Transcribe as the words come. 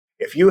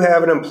If you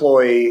have an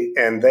employee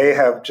and they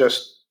have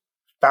just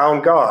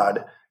found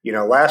God,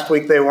 last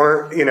week they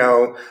weren't,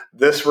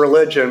 this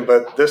religion,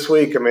 but this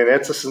week,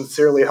 it's a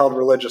sincerely held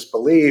religious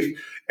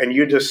belief, and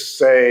you just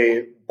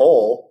say,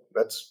 bull,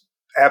 that's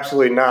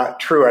absolutely not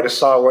true. I just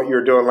saw what you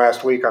were doing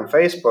last week on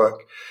Facebook.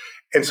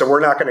 And so we're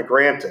not going to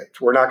grant it.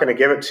 We're not going to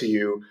give it to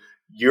you.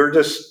 You're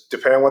just,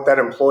 depending on what that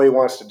employee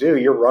wants to do,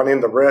 you're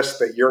running the risk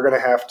that you're going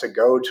to have to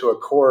go to a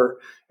court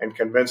and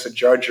convince a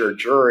judge or a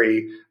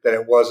jury that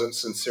it wasn't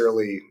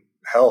sincerely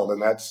held.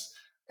 And that's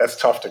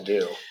tough to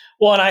do.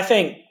 Well, and I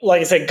think,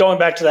 like I said, going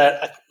back to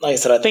that, like I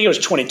said, I think it was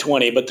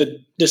 2020, but the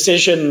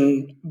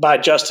decision by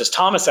Justice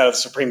Thomas out of the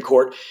Supreme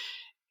Court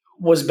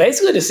was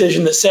basically a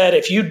decision that said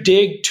if you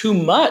dig too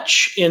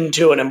much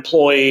into an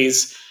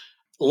employee's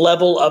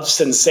level of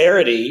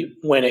sincerity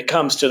when it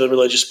comes to the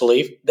religious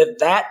belief,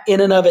 that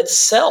in and of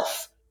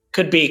itself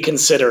could be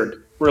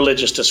considered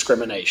religious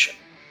discrimination.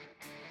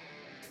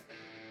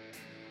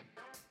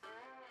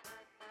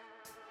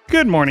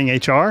 Good morning,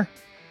 HR.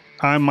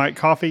 I'm Mike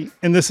Coffey,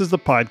 and this is the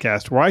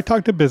podcast where I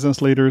talk to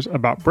business leaders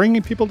about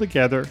bringing people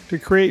together to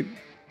create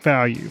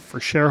value for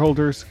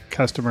shareholders,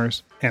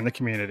 customers, and the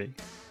community.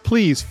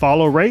 Please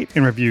follow, rate,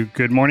 and review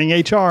Good Morning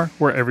HR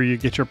wherever you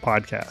get your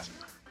podcast.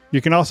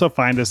 You can also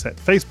find us at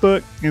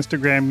Facebook,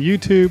 Instagram,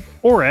 YouTube,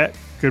 or at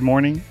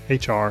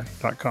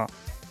goodmorninghr.com.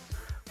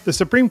 The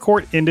Supreme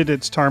Court ended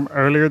its term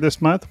earlier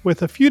this month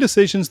with a few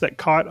decisions that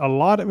caught a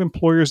lot of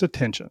employers'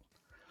 attention.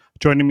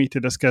 Joining me to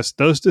discuss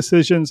those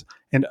decisions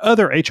and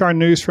other HR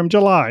news from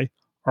July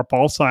are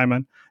Paul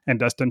Simon and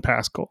Dustin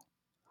Paschal.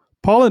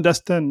 Paul and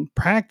Dustin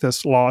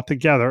practice law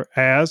together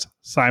as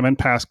Simon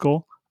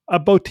Paschal, a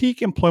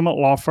boutique employment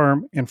law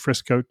firm in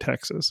Frisco,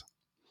 Texas.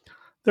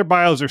 Their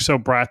bios are so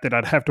bright that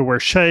I'd have to wear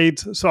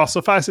shades, so I'll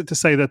suffice it to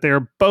say that they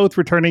are both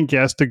returning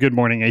guests to Good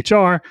Morning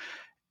HR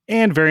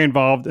and very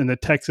involved in the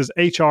Texas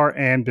HR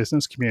and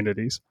business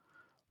communities.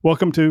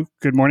 Welcome to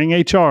Good Morning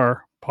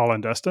HR, Paul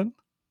and Dustin.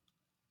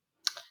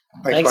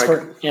 Thanks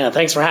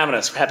for having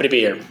us. We're happy to be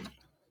here.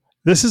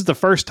 This is the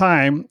first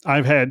time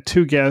I've had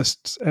two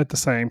guests at the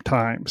same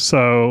time.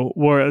 So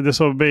this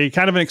will be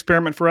kind of an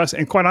experiment for us.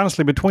 And quite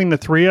honestly, between the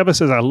three of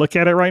us, as I look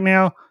at it right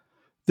now,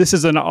 this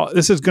is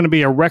going to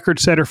be a record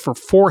setter for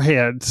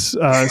foreheads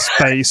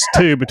space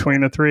too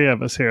between the three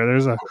of us here.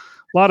 There's a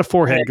lot of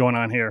forehead going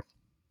on here.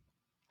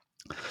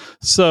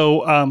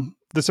 So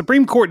the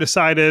Supreme Court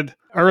decided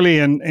early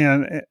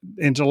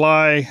in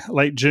July,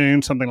 late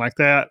June, something like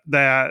that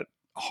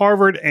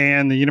Harvard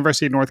and the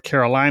University of North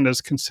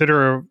Carolina's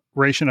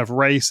consideration of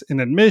race in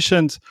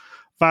admissions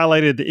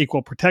violated the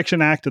Equal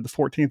Protection Act of the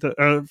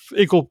 14th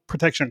Equal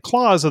Protection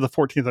Clause of the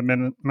 14th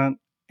Amendment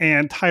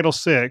and Title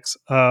VI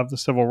of the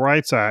Civil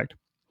Rights Act.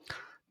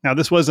 Now,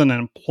 this was an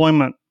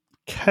employment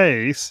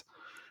case,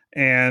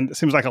 and it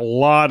seems like a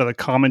lot of the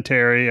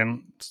commentary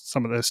and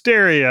some of the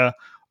hysteria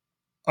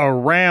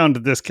around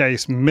this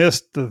case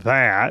missed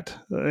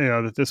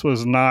that this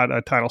was not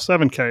a Title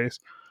VII case.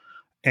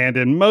 And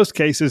in most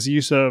cases,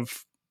 use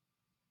of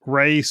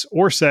race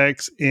or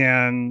sex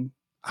in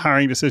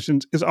hiring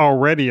decisions is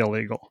already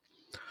illegal.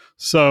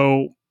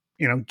 So,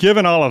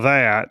 given all of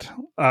that,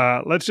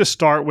 let's just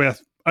start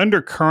with,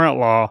 under current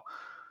law,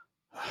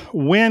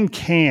 when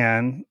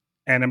can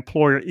an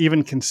employer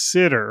even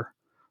consider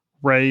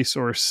race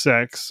or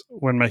sex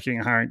when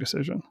making a hiring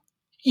decision?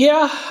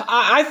 Yeah,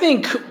 I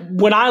think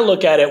when I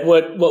look at it,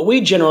 what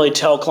we generally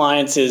tell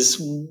clients is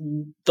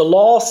the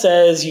law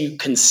says you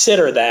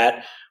consider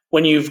that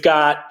when you've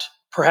got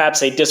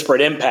perhaps a disparate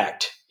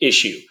impact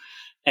issue.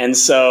 And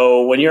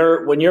so when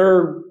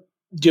you're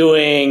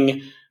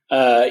doing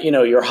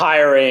your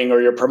hiring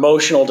or your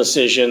promotional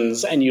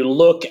decisions, and you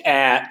look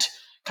at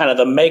kind of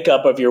the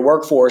makeup of your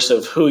workforce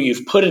of who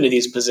you've put into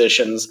these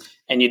positions,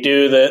 and you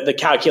do the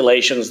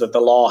calculations that the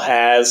law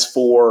has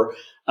for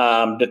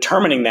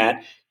determining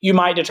that, you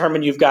might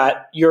determine you've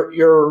got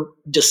your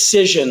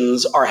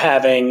decisions are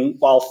having,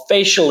 while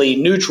facially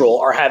neutral,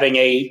 are having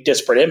a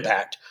disparate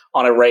impact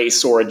on a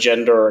race or a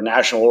gender or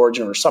national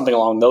origin or something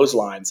along those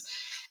lines.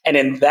 And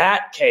in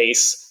that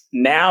case,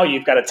 now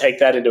you've got to take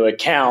that into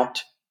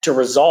account to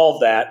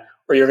resolve that,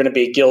 or you're going to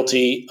be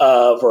guilty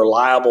of or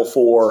liable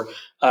for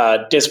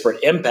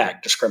disparate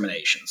impact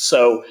discrimination.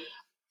 So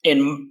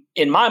in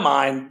my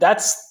mind,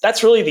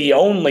 that's really the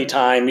only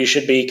time you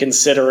should be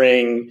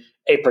considering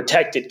a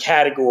protected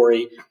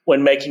category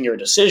when making your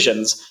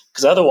decisions,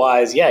 because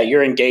otherwise,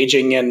 you're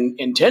engaging in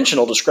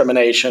intentional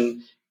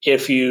discrimination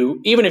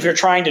even if you're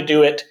trying to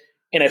do it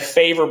in a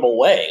favorable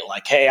way.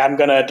 Like, hey, I'm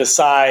going to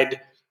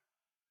decide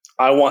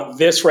I want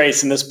this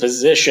race in this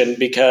position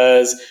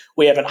because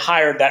we haven't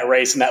hired that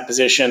race in that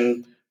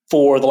position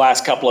for the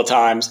last couple of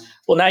times.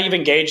 Well, now you've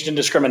engaged in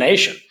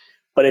discrimination.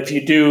 But if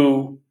you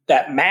do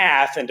that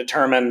math and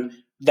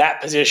determine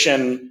that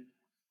position,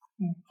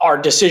 our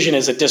decision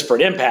is a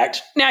disparate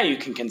impact, now you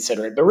can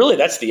consider it. But really,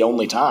 that's the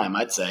only time,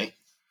 I'd say.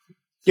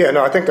 Yeah,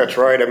 no, I think that's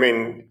right. I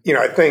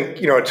think,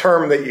 a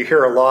term that you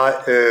hear a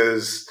lot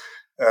is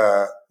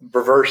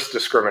reverse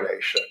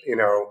discrimination,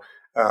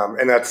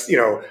 and that's,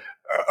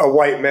 a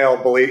white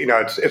male believe,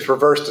 it's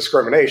reverse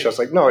discrimination. It's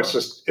like, no,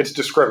 it's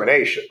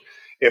discrimination.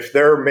 If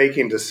they're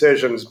making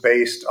decisions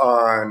based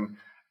on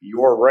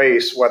your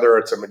race, whether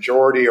it's a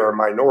majority or a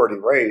minority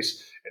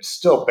race, it's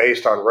still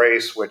based on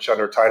race, which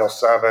under Title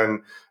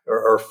VII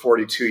or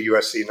 42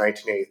 USC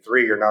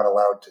 1983, you're not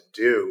allowed to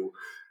do.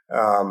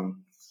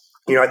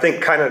 I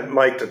think kind of,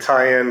 Mike, to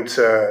tie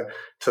into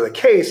the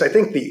case, I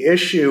think the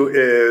issue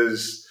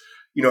is,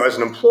 as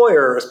an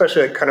employer,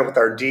 especially kind of with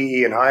our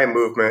DE&I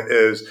movement,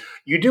 is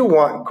you do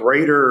want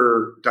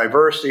greater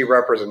diversity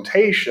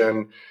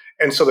representation.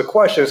 And so the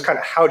question is kind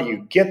of, how do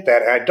you get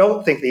that? And I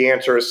don't think the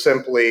answer is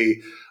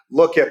simply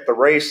look at the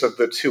race of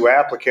the two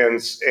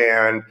applicants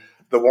and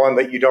the one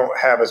that you don't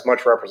have as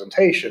much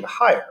representation,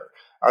 hire.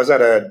 I was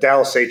at a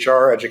Dallas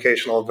HR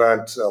educational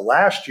event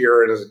last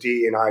year, and as a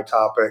DE&I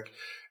topic,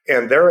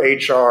 and their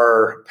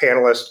HR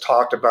panelists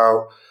talked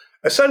about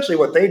essentially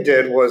what they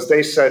did was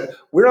they said,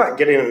 we're not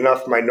getting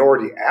enough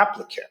minority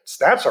applicants.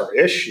 That's our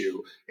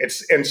issue.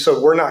 And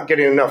so we're not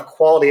getting enough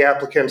quality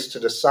applicants to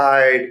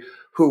decide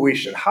who we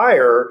should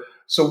hire.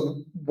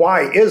 So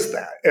why is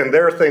that? And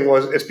their thing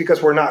was, it's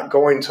because we're not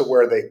going to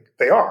where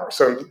they are.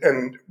 So,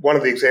 and one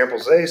of the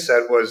examples they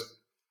said was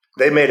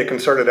they made a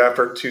concerted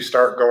effort to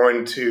start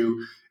going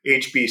to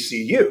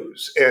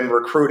HBCUs and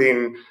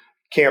recruiting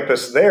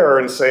campus there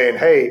and saying,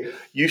 hey,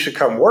 you should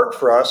come work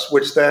for us,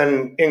 which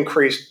then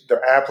increased the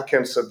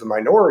applicants of the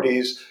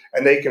minorities.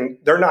 And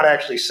they're not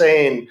actually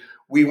saying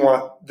we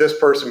want this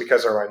person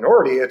because they're a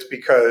minority. It's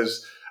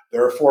because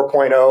they're a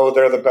 4.0,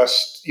 they're the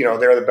best,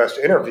 they're the best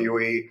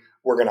interviewee,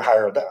 we're going to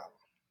hire them.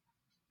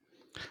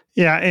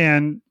 Yeah.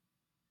 And,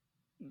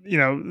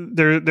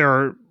 there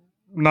are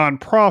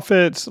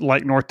nonprofits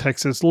like North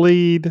Texas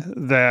Lead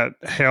that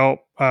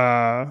help,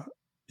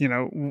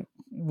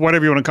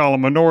 whatever you want to call them,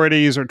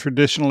 minorities or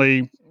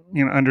traditionally,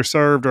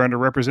 underserved or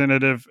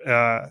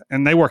underrepresented,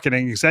 and they work at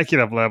an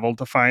executive level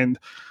to find,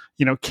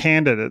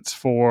 candidates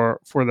for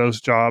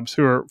those jobs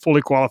who are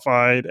fully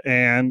qualified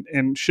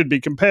and should be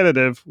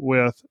competitive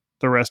with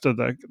the rest of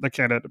the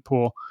candidate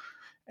pool,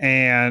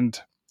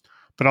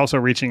 but also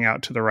reaching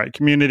out to the right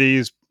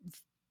communities,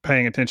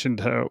 paying attention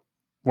to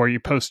where you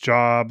post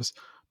jobs,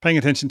 paying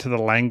attention to the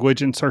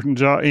language in certain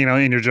job,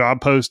 in your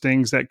job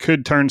postings that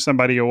could turn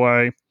somebody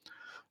away.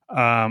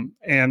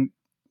 And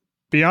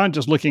beyond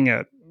just looking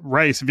at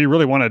race, if you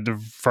really want to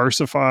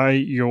diversify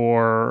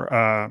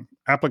your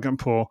applicant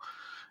pool,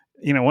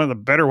 one of the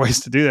better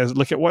ways to do that is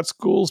look at what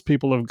schools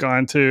people have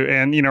gone to.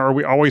 And, are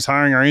we always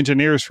hiring our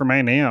engineers from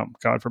A&M,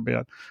 God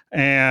forbid?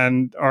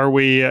 And are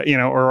we,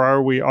 or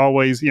are we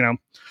always,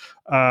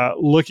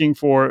 looking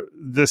for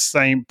this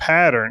same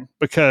pattern?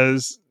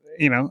 Because,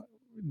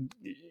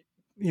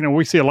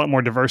 we see a lot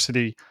more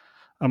diversity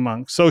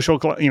among social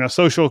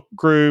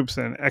groups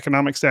and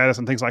economic status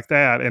and things like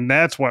that. And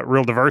that's what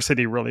real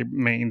diversity really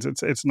means.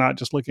 It's not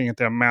just looking at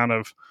the amount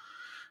of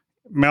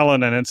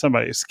melanin in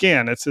somebody's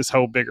skin. It's this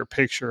whole bigger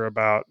picture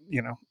about,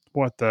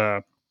 what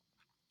the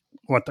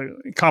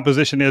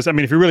composition is. I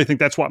mean, if you really think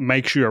that's what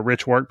makes you a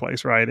rich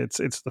workplace, right? It's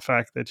the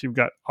fact that you've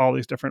got all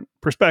these different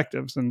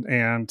perspectives.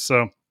 And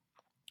so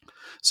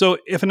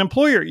if an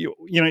employer,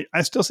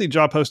 I still see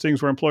job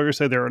postings where employers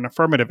say they're an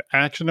affirmative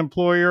action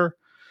employer.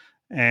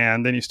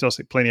 And then you still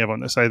see plenty of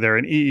them that say they're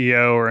an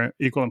EEO or an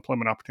equal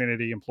employment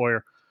opportunity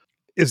employer.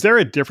 Is there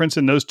a difference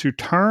in those two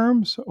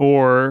terms?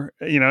 Or,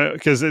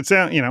 because it's,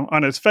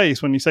 on its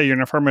face, when you say you're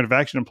an affirmative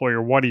action employer,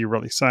 what are you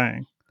really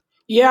saying?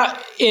 Yeah,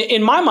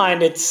 in my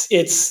mind,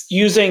 it's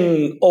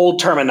using old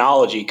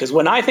terminology. Because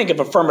when I think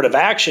of affirmative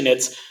action,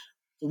 it's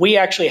we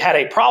actually had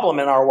a problem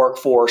in our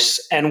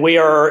workforce and we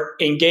are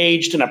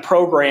engaged in a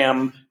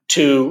program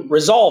to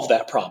resolve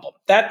that problem.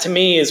 That to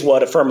me is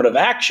what affirmative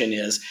action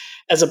is,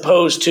 as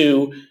opposed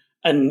to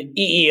an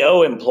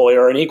EEO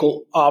employer, an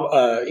equal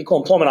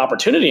employment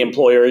opportunity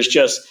employer is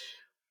just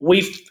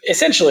we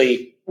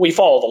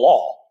follow the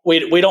law.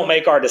 We don't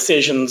make our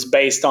decisions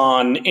based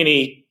on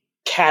any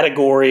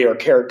category or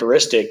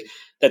characteristic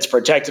that's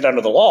protected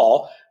under the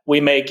law. We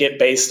make it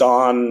based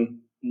on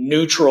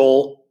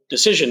neutral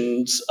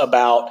decisions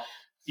about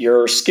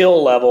your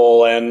skill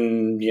level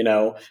and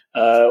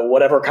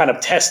whatever kind of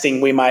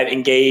testing we might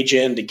engage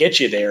in to get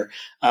you there.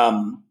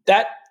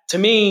 That to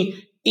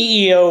me,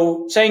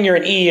 EEO, saying you're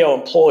an EEO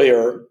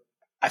employer,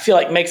 I feel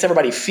like makes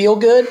everybody feel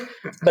good.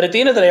 But at the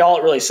end of the day, all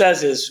it really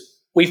says is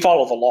we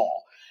follow the law.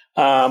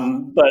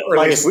 But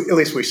at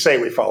least we say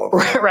we follow the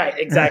law. Right,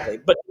 exactly.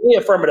 But the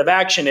affirmative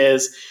action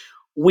is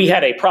we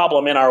had a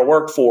problem in our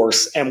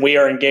workforce and we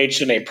are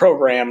engaged in a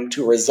program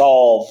to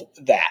resolve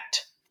that.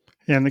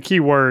 And the key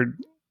word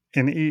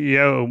in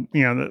EEO,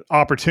 the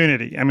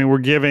opportunity. I mean, we're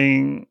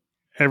giving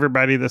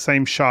everybody the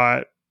same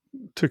shot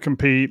to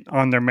compete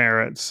on their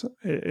merits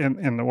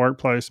in the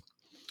workplace.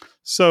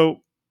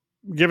 So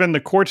given the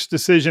court's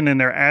decision and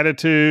their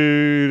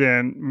attitude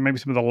and maybe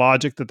some of the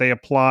logic that they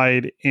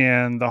applied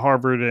in the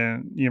Harvard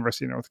and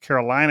University of North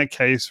Carolina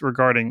case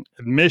regarding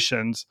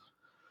admissions,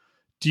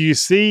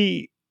 does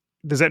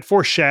that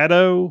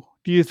foreshadow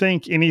do you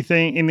think any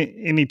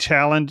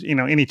challenge,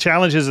 any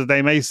challenges that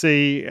they may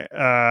see,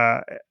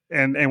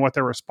 and what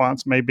their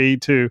response may be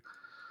to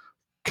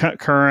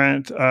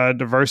current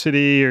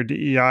diversity or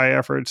DEI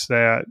efforts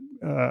that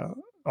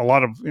a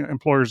lot of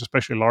employers,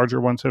 especially larger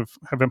ones,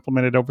 have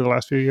implemented over the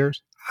last few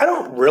years? I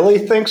don't really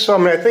think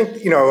so. I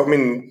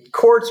think,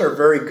 courts are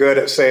very good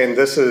at saying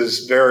this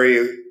is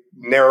very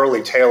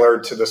narrowly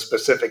tailored to the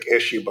specific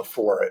issue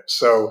before it.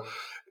 So,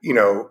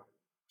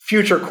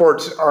 future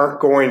courts aren't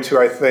going to,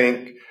 I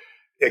think,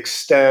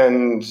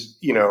 extend,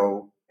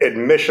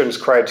 admissions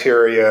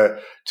criteria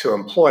to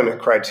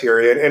employment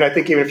criteria. And I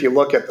think even if you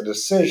look at the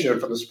decision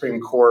from the Supreme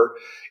Court,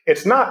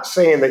 it's not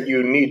saying that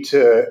you need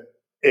to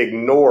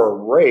ignore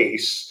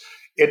race.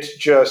 It's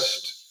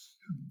just,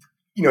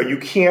 you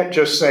can't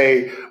just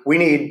say we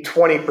need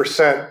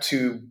 20%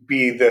 to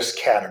be this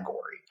category.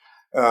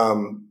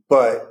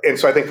 And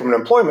so I think from an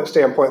employment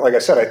standpoint, like I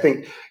said, I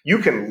think you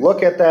can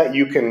look at that.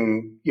 You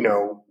can,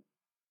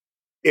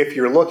 if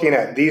you're looking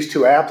at these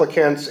two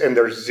applicants and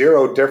there's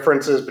zero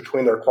differences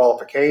between their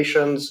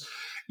qualifications,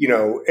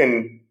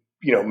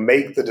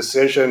 make the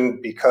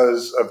decision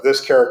because of this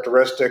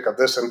characteristic of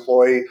this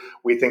employee,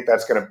 we think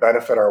that's going to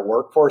benefit our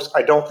workforce.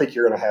 I don't think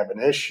you're going to have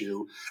an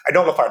issue. I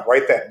don't know if I'd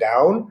write that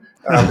down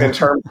in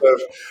terms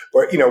of,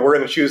 we're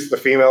going to choose the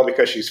female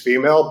because she's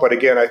female. But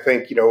again, I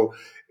think,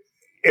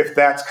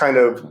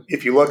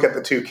 if you look at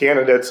the two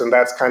candidates and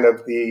that's kind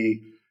of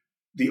the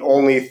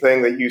only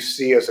thing that you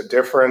see as a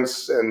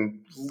difference and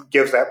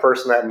gives that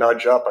person that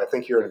nudge up, I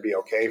think you're going to be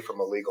okay from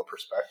a legal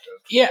perspective.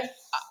 Yeah,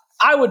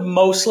 I would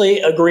mostly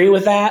agree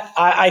with that.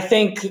 I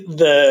think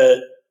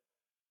in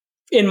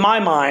my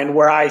mind,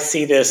 where I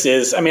see this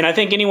is, I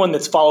think anyone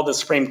that's followed the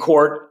Supreme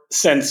Court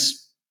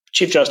since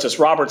Chief Justice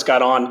Roberts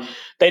got on,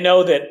 they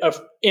know that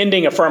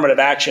ending affirmative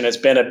action has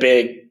been a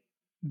big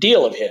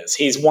deal of his.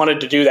 He's wanted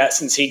to do that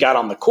since he got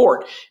on the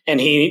court, and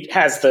he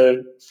has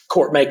the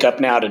court makeup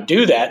now to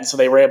do that. And so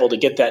they were able to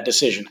get that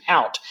decision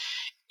out.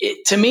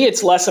 To me,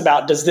 it's less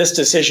about, does this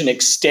decision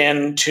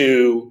extend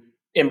to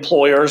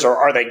employers, or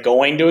are they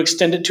going to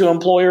extend it to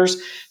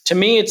employers? To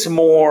me, it's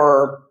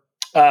more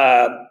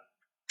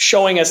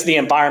showing us the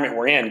environment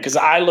we're in, because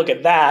I look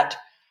at that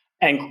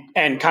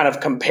and kind of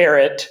compare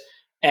it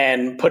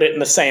and put it in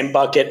the same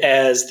bucket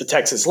as the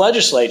Texas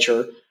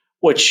legislature,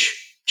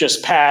 which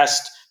just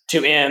passed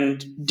to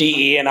end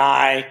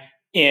DE&I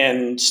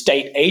in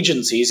state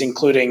agencies,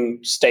 including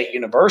state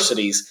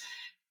universities.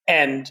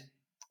 And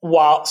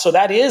so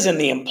that is in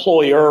the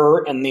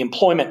employer and the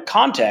employment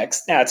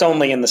context. Now, it's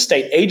only in the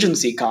state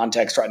agency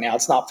context right now.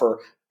 It's not for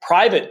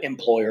private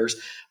employers.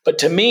 But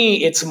to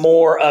me, it's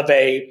more of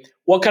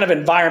what kind of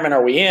environment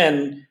are we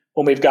in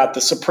when we've got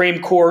the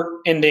Supreme Court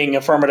ending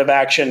affirmative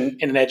action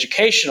in an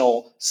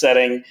educational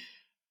setting,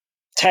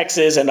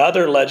 Texas and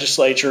other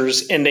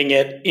legislatures ending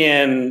it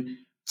in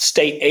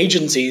state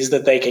agencies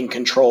that they can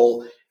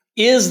control,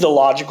 is the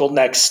logical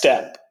next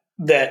step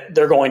that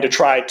they're going to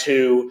try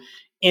to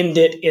end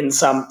it in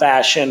some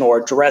fashion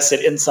or address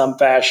it in some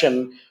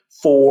fashion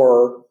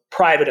for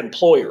private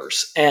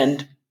employers.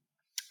 And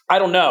I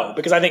don't know,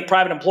 because I think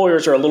private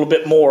employers are a little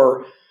bit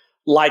more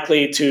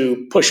likely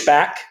to push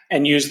back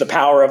and use the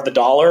power of the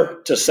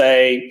dollar to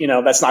say,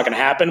 that's not going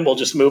to happen. We'll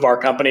just move our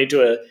company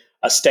to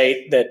a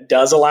state that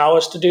does allow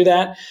us to do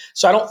that.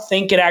 So I don't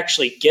think it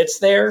actually gets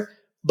there,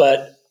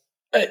 but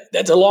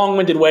that's a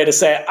long-winded way to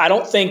say I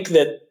don't think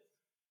that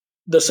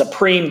the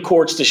Supreme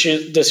Court's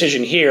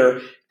decision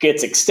here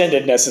gets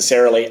extended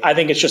necessarily. I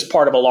think it's just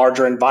part of a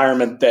larger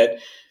environment that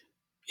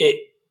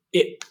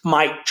it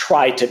might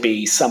try to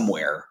be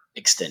somewhere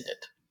extended.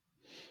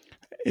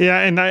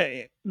 Yeah,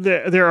 and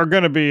there are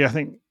going to be, I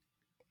think,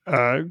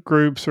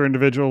 groups or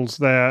individuals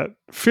that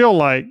feel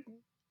like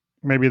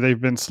maybe they've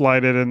been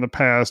slighted in the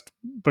past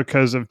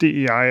because of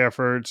DEI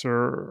efforts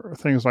or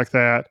things like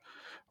that.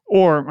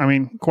 Or,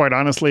 quite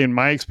honestly, in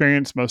my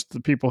experience, most of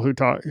the people who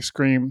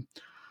scream,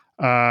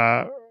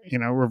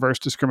 reverse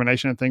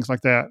discrimination and things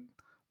like that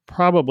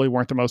probably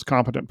weren't the most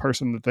competent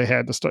person that they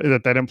had to start,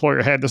 that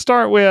employer had to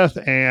start with.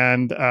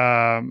 And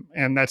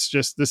that's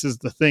just, this is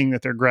the thing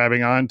that they're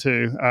grabbing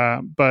onto.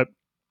 But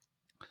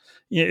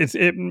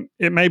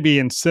it may be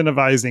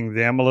incentivizing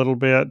them a little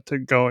bit to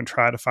go and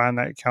try to find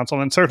that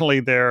counsel. And certainly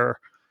there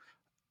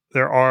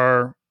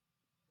are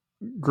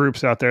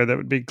groups out there that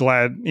would be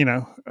glad,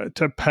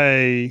 to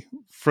pay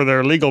for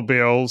their legal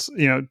bills,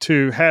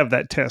 to have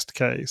that test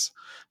case.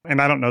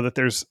 And I don't know that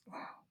there's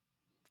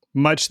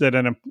much that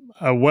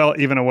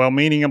even a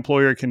well-meaning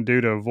employer can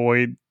do to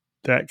avoid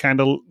that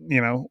kind of,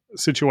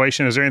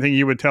 situation. Is there anything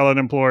you would tell an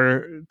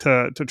employer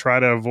to try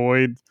to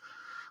avoid,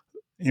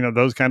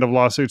 those kind of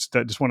lawsuits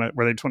that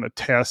where they just want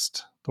to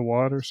test the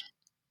waters?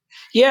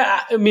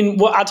 Yeah.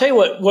 I'll tell you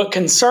what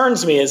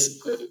concerns me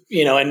is,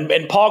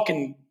 and Paul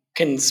can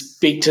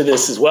speak to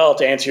this as well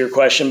to answer your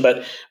question,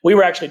 but we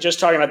were actually just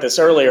talking about this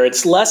earlier.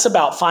 It's less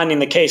about finding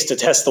the case to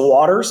test the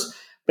waters,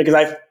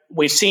 because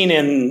we've seen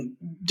in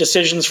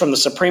decisions from the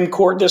Supreme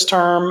Court this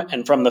term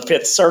and from the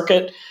Fifth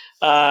Circuit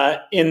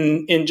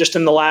in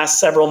the last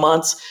several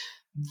months,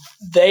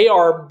 they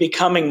are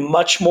becoming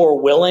much more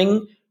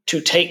willing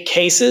to take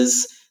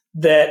cases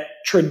that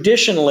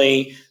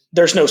traditionally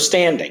there's no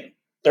standing.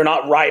 They're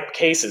not ripe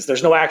cases.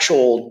 There's no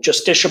actual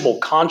justiciable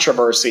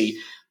controversy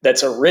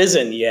that's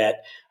arisen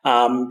yet,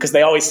 because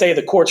they always say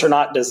the courts are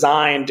not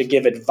designed to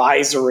give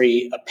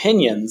advisory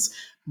opinions.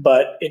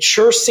 But it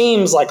sure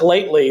seems like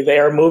lately they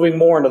are moving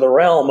more into the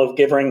realm of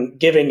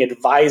giving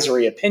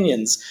advisory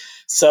opinions.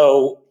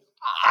 So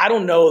I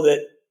don't know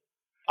that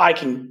I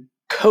can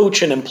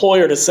coach an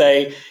employer to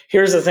say,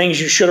 here's the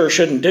things you should or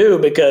shouldn't do,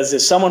 because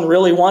if someone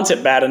really wants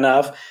it bad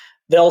enough,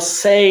 they'll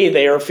say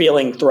they are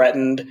feeling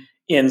threatened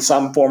in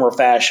some form or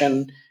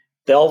fashion.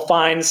 They'll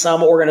find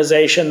some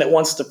organization that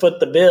wants to foot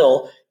the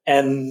bill,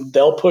 and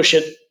they'll push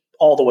it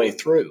all the way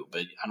through.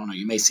 But I don't know,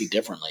 you may see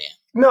differently.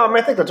 No,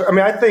 I think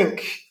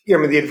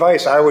the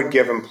advice I would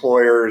give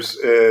employers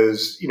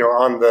is,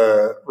 on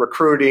the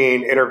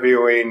recruiting,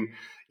 interviewing,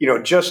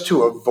 just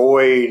to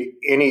avoid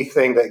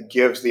anything that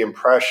gives the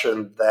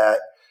impression that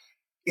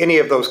any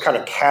of those kind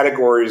of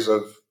categories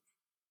of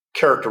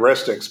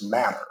characteristics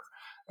matter.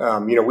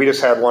 We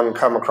just had one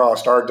come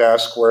across our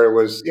desk where it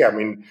was,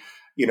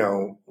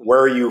 where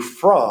are you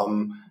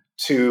from,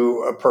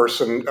 to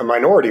a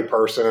minority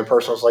person, and the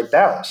person was like,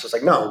 Dallas. It's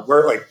like, no,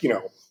 we're like,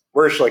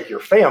 where's like your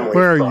family?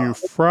 Where are you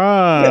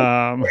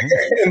from?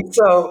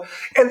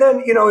 and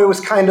then, it was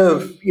kind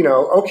of,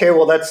 okay,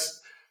 well,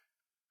 that's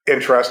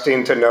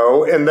interesting to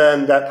know. And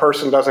then that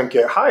person doesn't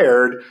get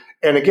hired.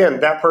 And again,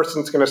 that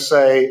person's going to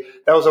say,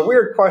 that was a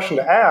weird question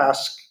to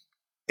ask.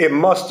 It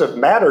must have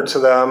mattered to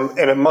them,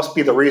 and it must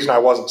be the reason I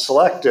wasn't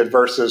selected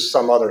versus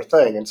some other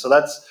thing. And so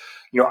that's,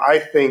 I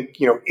think,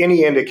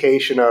 any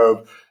indication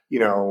of,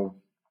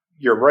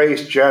 your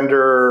race,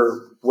 gender,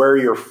 where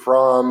you're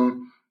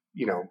from,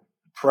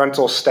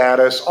 parental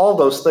status, all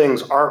those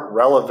things aren't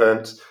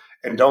relevant,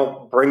 and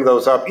don't bring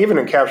those up, even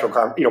in casual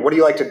what do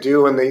you like to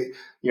do in the,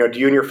 do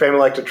you and your family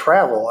like to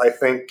travel? I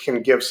think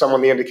can give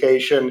someone the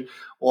indication,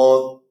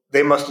 well,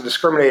 they must have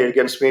discriminated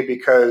against me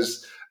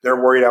because they're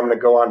worried I'm going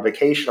to go on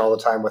vacation all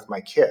the time with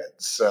my kids.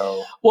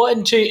 So, well,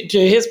 and to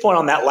his point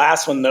on that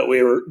last one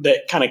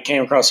that kind of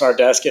came across our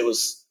desk, it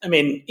was,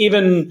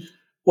 even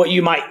what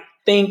you might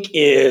think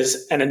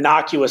is an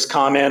innocuous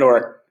comment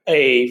or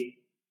a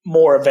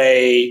more of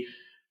a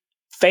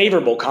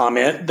favorable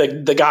comment,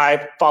 the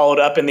guy followed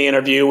up in the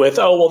interview with,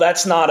 oh, well,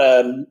 that's not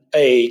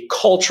a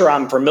culture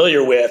I'm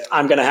familiar with.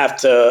 I'm going to have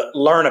to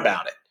learn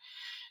about it.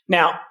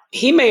 Now,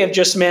 he may have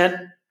just meant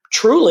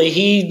truly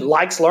he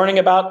likes learning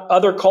about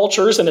other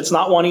cultures, and it's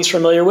not one he's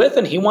familiar with,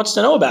 and he wants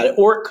to know about it.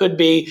 Or it could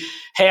be,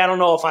 hey, I don't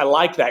know if I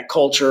like that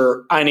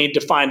culture. I need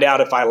to find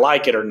out if I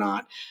like it or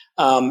not.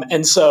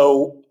 And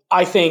so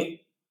I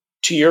think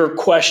to your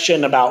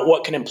question about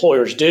what can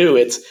employers do,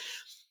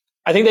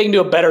 I think they can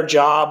do a better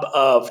job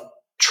of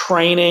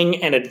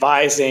training and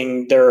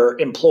advising their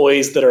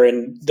employees that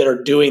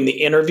are doing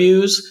the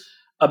interviews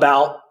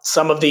about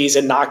some of these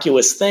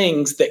innocuous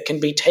things that can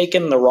be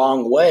taken the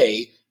wrong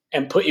way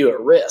and put you at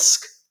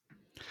risk.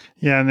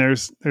 Yeah, and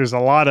there's a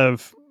lot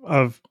of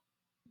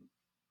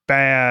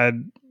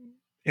bad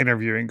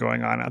interviewing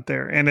going on out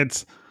there, and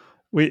it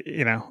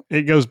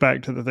goes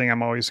back to the thing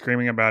I'm always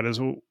screaming about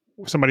is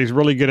somebody's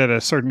really good at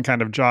a certain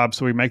kind of job,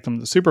 so we make them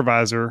the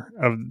supervisor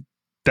of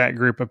that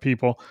group of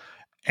people,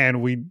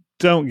 and we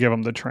don't give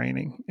them the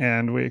training,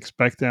 and we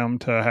expect them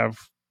to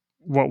have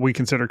what we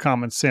consider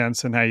common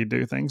sense in how you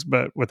do things,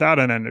 but without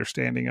an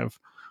understanding of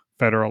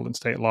federal and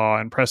state law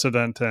and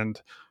precedent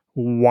and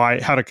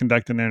how to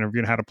conduct an interview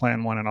and how to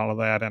plan one and all of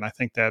that. And I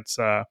think that's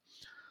the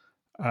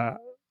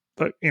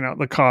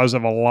cause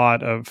of a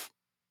lot of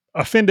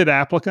offended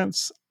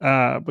applicants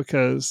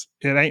because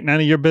it ain't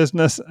none of your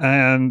business,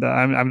 and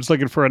I'm just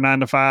looking for a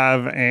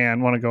 9-to-5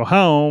 and want to go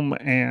home,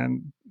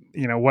 and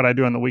what I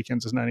do on the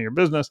weekends is none of your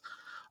business.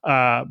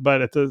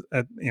 But at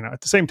the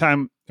same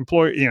time,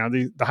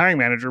 the hiring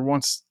manager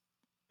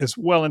is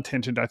well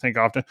intentioned, I think,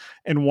 often,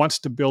 and wants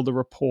to build a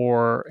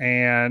rapport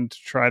and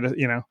try to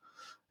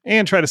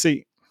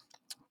see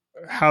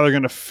how they're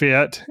going to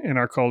fit in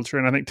our culture.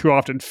 And I think too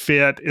often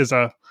fit is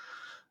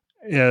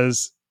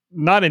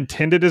not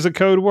intended as a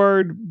code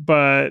word,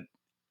 but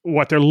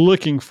what they're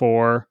looking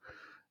for,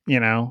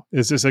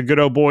 is this a good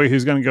old boy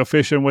who's going to go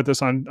fishing with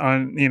us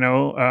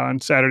on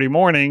Saturday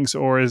mornings,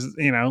 or is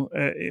he going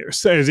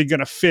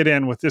to fit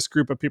in with this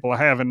group of people I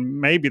have?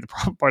 And maybe the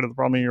part of the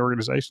problem in your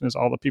organization is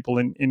all the people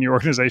in your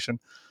organization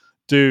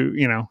do,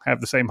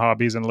 have the same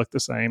hobbies and look the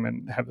same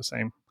and have the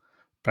same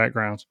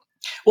backgrounds.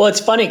 Well, it's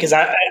funny because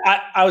I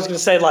was going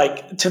to say,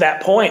 like, to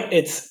that point,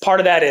 it's part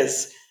of that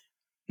is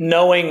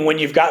knowing when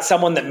you've got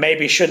someone that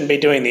maybe shouldn't be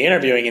doing the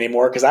interviewing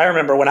anymore. Because I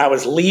remember when I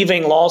was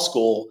leaving law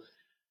school,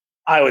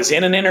 I was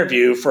in an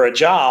interview for a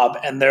job,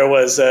 and there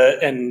was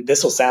and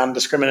this will sound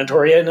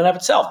discriminatory in and of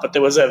itself, but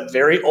there was a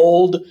very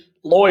old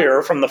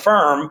lawyer from the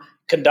firm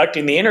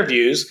conducting the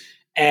interviews.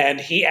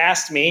 And he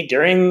asked me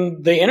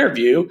during the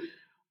interview,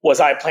 was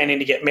I planning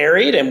to get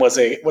married? And was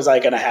I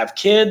going to have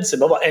kids? And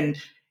blah, blah. And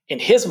in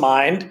his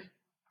mind,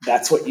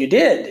 that's what you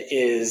did,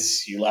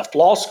 is you left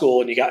law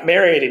school and you got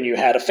married and you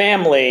had a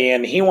family,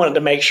 and he wanted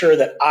to make sure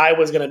that I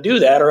was going to do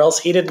that, or else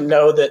he didn't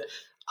know that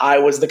I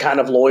was the kind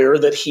of lawyer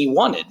that he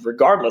wanted,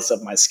 regardless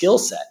of my skill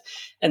set.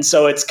 And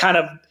so it's kind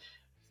of,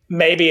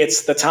 maybe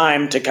it's the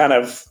time to kind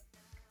of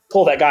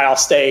pull that guy off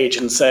stage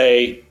and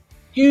say,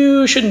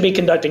 you shouldn't be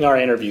conducting our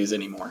interviews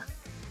anymore.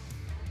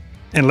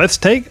 And let's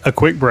take a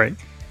quick break.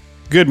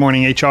 Good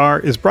Morning HR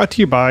is brought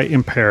to you by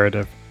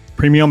Imperative,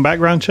 premium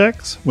background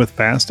checks with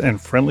fast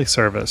and friendly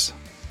service.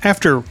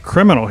 After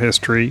criminal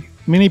history,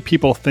 many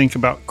people think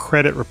about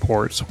credit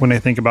reports when they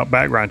think about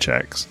background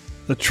checks.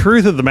 The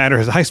truth of the matter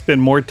is I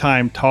spend more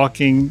time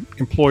talking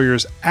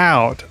employers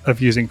out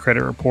of using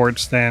credit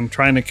reports than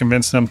trying to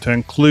convince them to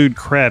include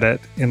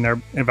credit in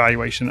their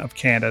evaluation of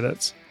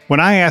candidates. When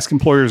I ask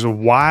employers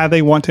why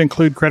they want to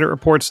include credit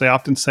reports, they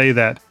often say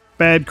that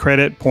bad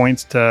credit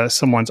points to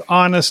someone's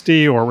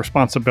honesty or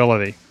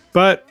responsibility.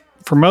 But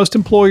for most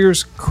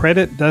employers,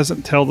 credit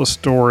doesn't tell the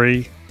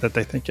story that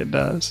they think it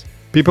does.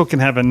 People can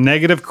have a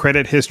negative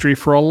credit history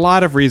for a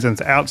lot of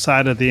reasons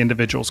outside of the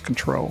individual's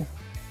control.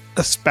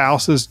 A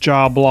spouse's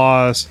job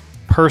loss,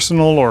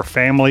 personal or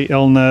family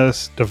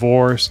illness,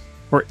 divorce,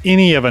 or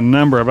any of a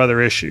number of other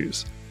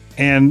issues.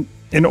 And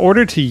in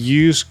order to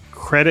use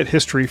credit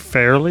history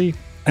fairly,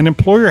 an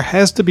employer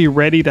has to be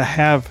ready to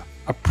have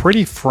a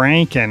pretty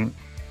frank and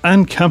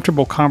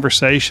uncomfortable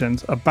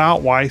conversations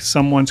about why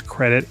someone's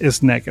credit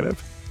is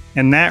negative.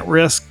 And that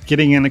risks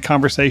getting into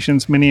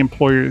conversations many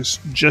employers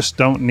just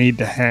don't need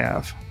to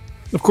have.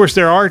 Of course,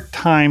 there are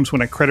times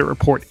when a credit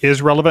report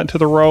is relevant to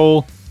the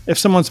role. If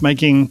someone's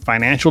making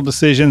financial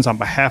decisions on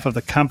behalf of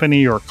the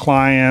company or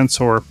clients,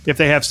 or if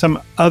they have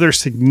some other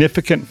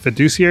significant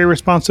fiduciary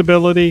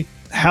responsibility,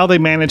 how they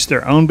manage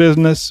their own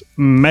business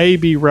may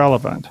be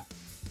relevant.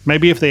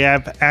 Maybe if they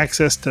have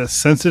access to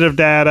sensitive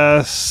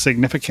data,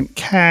 significant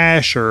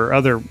cash, or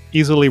other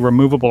easily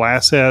removable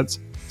assets,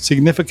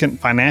 significant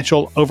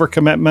financial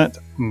overcommitment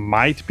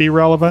might be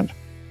relevant.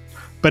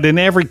 But in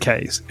every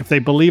case, if they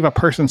believe a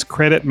person's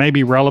credit may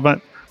be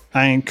relevant,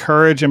 I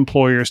encourage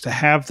employers to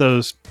have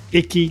those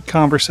icky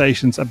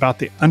conversations about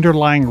the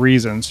underlying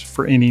reasons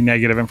for any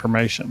negative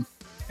information.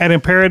 At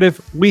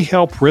Imperative, we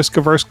help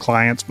risk-averse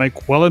clients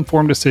make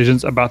well-informed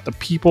decisions about the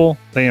people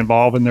they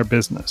involve in their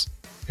business.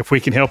 If we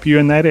can help you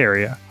in that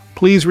area,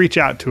 please reach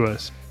out to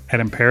us at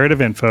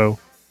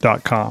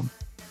imperativeinfo.com.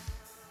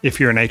 If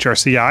you're an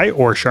HRCI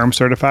or SHRM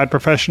certified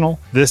professional,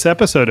 this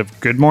episode of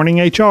Good Morning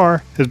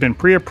HR has been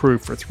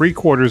pre-approved for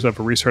 3/4 of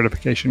a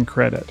recertification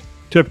credit.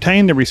 To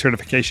obtain the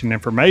recertification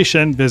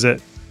information,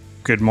 visit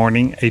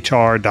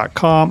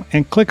goodmorninghr.com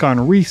and click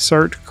on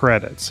Recert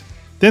Credits.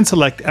 Then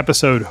select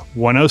episode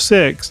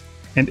 106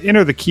 and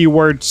enter the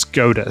keyword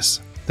SCOTUS.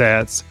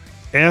 That's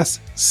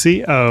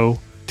SCOTUS.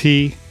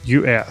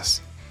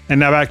 And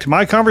now back to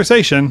my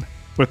conversation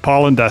with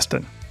Paul and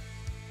Dustin.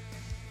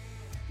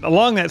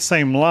 Along that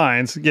same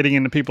lines, getting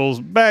into people's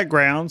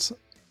backgrounds,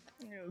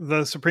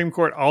 the Supreme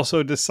Court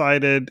also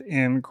decided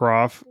in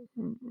Groff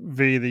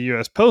v. the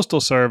U.S.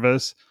 Postal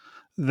Service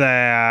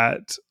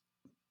that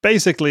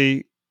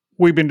basically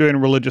we've been doing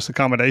religious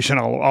accommodation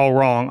all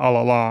wrong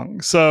all along.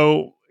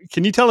 So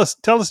can you tell us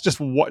just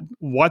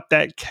what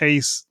that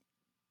case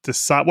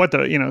what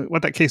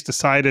that case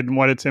decided and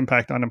what its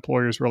impact on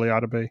employers really ought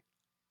to be?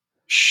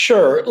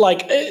 Sure.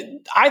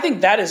 I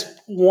think that is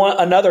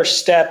another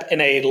step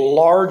in a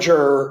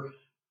larger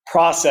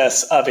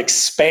process of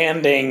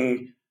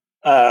expanding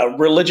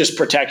religious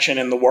protection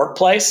in the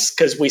workplace,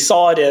 because we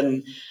saw it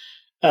in,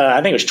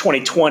 I think it was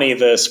 2020,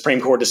 the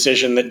Supreme Court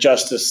decision that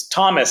Justice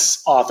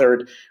Thomas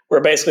authored,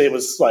 where basically it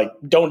was like,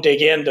 don't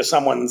dig into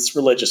someone's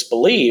religious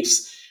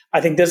beliefs.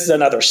 I think this is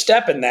another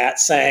step in that,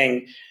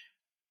 saying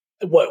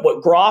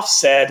what Groff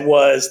said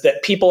was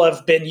that people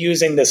have been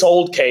using this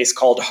old case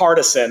called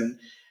Hardison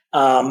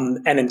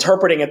and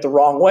interpreting it the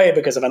wrong way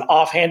because of an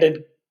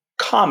offhanded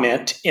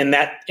comment in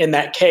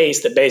that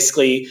case that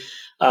basically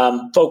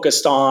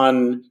focused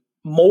on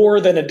more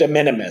than a de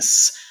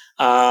minimis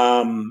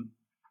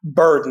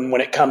burden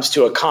when it comes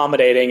to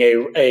accommodating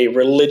a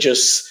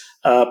religious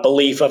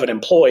belief of an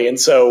employee. And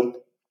so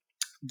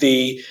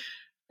the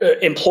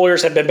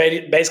employers have been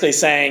basically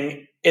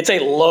saying it's a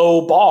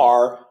low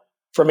bar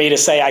for me to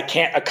say I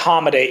can't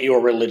accommodate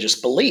your religious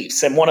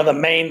beliefs. And one of the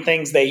main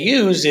things they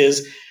use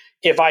is,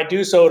 if I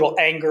do so, it'll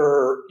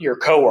anger your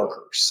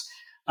coworkers.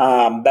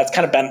 That's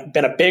kind of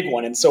been a big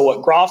one. And so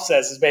what Groff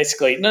says is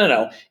basically,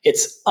 no,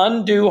 it's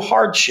undue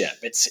hardship.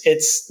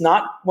 It's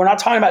not. We're not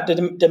talking about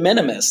de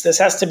minimis. This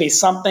has to be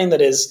something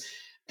that is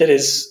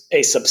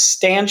a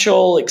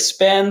substantial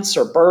expense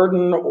or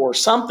burden or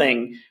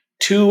something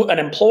to an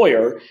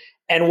employer.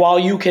 And while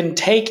you can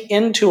take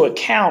into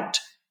account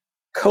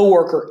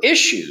coworker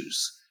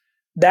issues,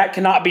 that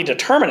cannot be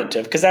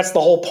determinative, because that's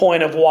the whole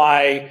point of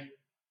why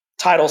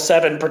Title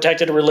VII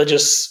protected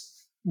religious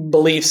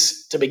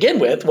beliefs to begin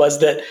with, was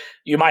that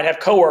you might have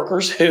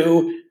coworkers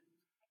who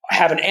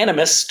have an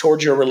animus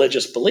towards your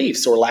religious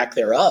beliefs or lack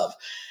thereof.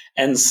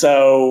 And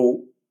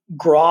so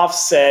Groff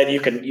said you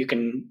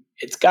can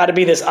it's got to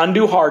be this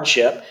undue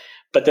hardship,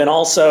 but then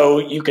also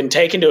you can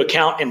take into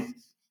account in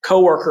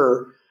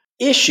coworker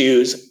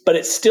issues, but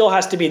it still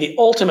has to be, the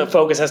ultimate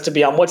focus has to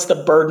be on what's the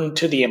burden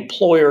to the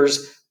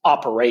employer's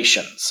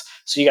operations.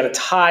 So you got to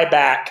tie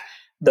back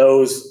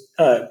those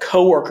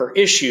coworker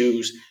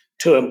issues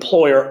to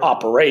employer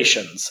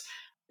operations.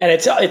 And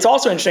it's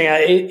also interesting.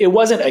 It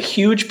wasn't a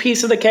huge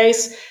piece of the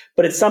case,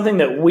 but it's something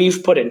that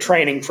we've put in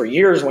training for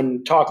years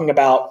when talking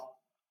about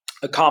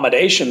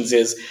accommodations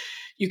is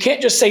you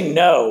can't just say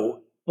no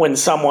when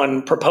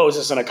someone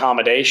proposes an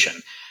accommodation.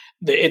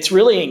 It's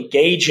really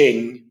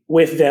engaging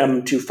with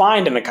them to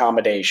find an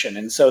accommodation.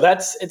 And so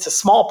it's a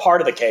small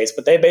part of the case,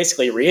 but they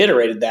basically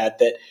reiterated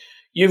that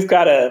you've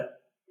got to,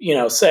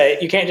 say,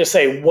 you can't just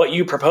say what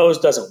you propose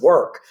doesn't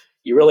work.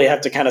 You really have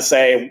to kind of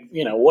say,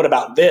 what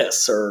about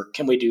this? Or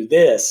can we do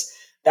this?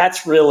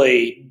 That's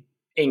really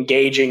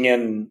engaging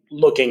in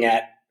looking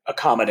at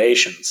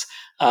accommodations.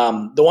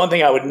 The one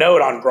thing I would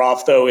note on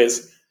Groff, though,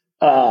 is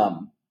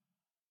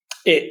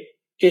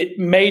it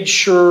made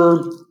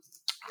sure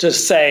to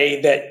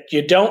say that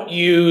you don't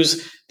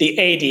use the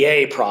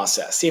ADA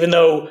process. Even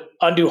though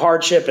undue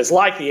hardship is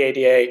like the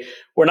ADA,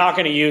 we're not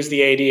going to use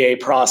the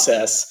ADA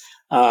process.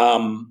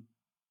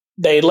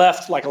 They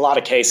left, like a lot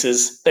of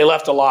cases, they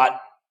left a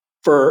lot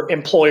for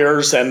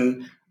employers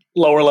and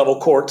lower level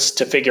courts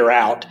to figure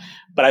out.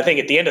 But I think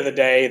at the end of the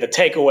day, the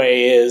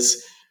takeaway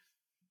is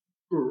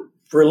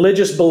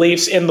religious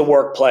beliefs in the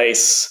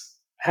workplace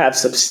have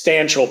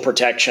substantial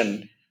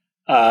protection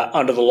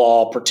under the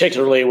law,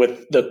 particularly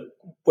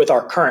with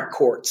our current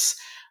courts.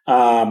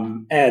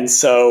 And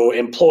so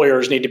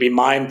employers need to be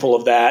mindful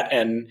of that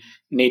and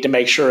need to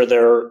make sure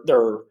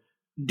they're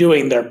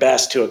doing their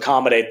best to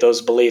accommodate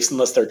those beliefs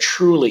unless there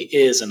truly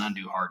is an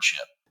undue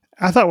hardship.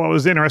 I thought what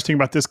was interesting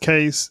about this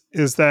case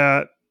is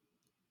that,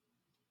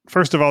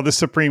 first of all, the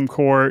Supreme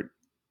Court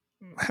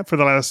for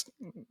the last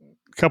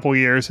couple of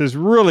years has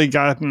really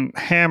gotten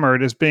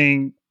hammered as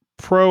being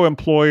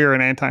pro-employer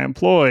and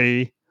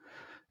anti-employee.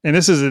 And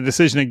this is a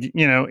decision,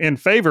 in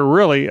favor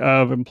really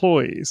of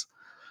employees.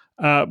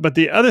 But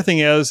the other thing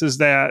is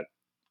that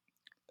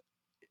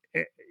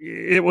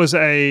it was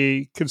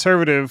a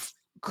conservative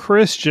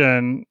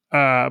Christian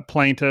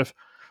plaintiff,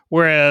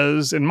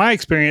 whereas in my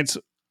experience,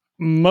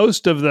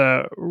 most of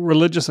the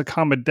religious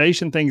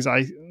accommodation things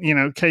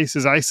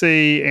cases I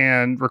see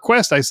and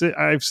requests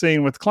I've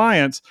seen with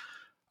clients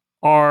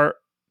are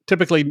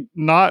typically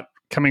not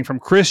coming from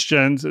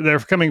Christians. They're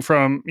coming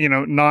from,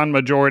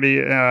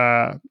 non-majority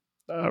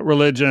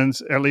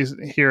religions, at least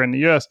here in the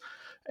U.S.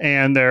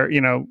 And they're,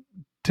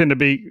 tend to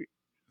be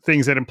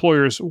things that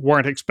employers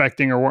weren't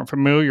expecting or weren't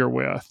familiar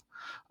with.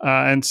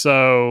 And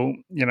so,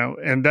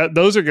 and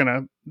those are going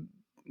to,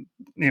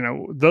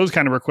 those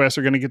kind of requests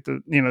are going to get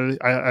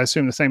I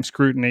assume the same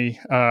scrutiny,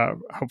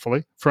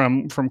 hopefully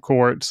from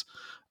courts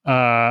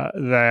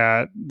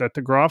that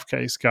the Groff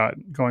case got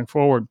going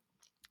forward.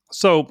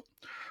 So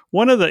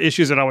one of the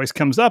issues that always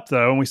comes up,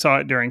 though, and we saw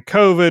it during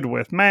COVID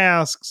with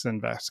masks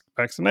and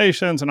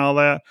vaccinations and all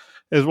that,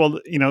 is, well,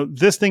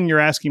 this thing you're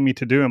asking me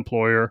to do,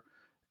 employer,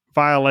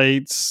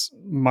 violates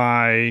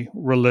my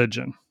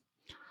religion.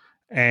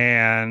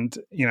 And,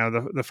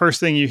 the first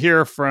thing you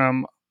hear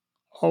from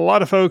a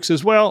lot of folks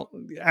is, well,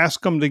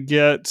 ask them to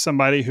get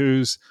somebody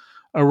who's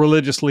a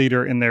religious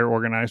leader in their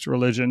organized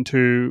religion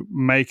to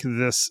make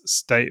this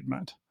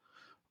statement.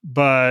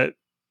 But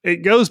it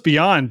goes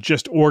beyond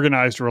just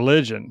organized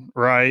religion,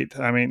 right?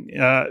 I mean,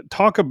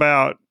 talk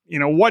about,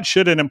 what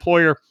should an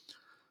employer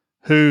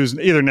who's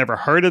either never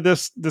heard of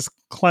this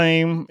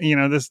claim,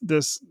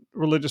 this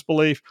religious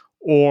belief,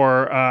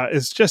 or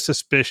is just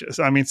suspicious.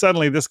 I mean,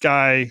 suddenly this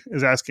guy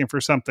is asking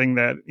for something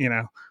that,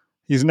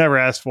 he's never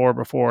asked for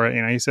before.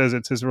 He says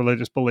it's his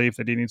religious belief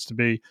that he needs to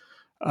be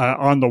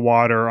on the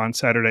water on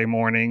Saturday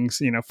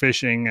mornings,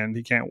 fishing, and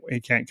he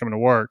can't come to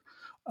work.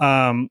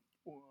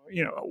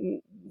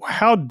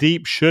 How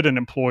deep should an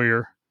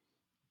employer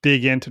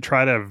dig in to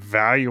try to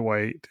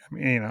evaluate? I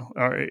mean,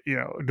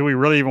 do we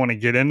really even want to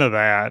get into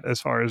that as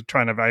far as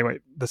trying to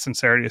evaluate the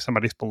sincerity of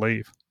somebody's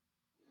belief?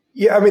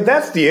 Yeah, I mean,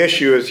 that's the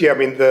issue is,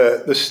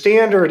 the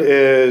standard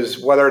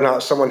is whether or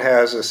not someone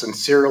has a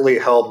sincerely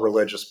held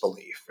religious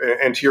belief.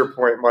 And to your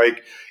point,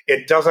 Mike,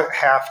 it doesn't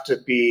have to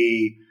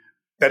be,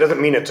 that doesn't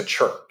mean it's a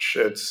church.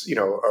 It's,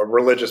 a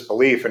religious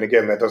belief. And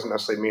again, that doesn't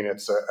necessarily mean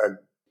it's a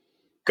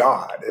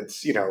God.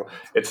 It's,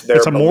 it's their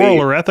It's a belief. Moral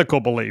or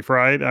ethical belief,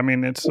 right? I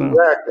mean, it's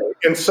exactly.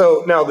 And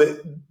so now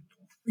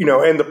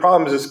and the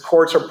problem is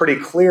courts are pretty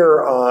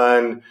clear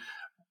on,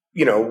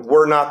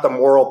 we're not the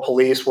moral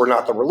police, we're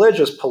not the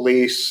religious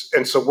police.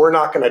 And so we're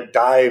not going to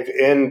dive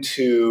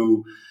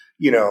into,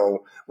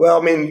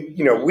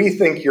 we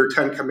think your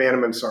 10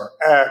 commandments are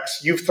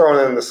X, you've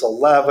thrown in this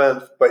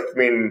 11th, but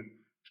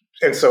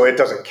and so it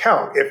doesn't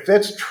count. If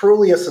it's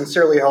truly a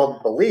sincerely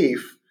held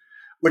belief,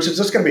 which is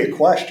just going to be a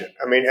question.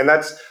 And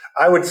that's,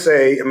 I would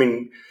say,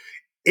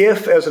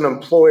 if as an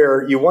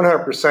employer, you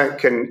 100%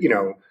 can,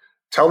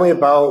 tell me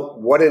about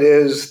what it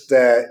is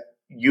that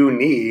you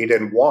need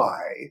and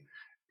why,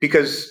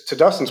 because to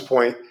Dustin's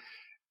point,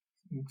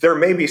 there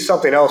may be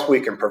something else we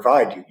can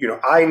provide you.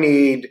 I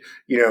need,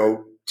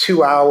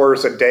 2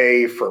 hours a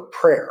day for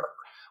prayer.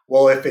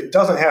 Well, if it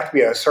doesn't have to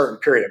be a certain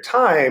period of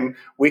time,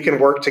 we can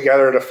work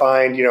together to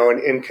find, an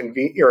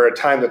inconvenient or a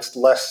time that's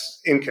less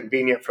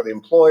inconvenient for the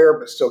employer,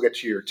 but still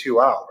get you your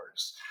 2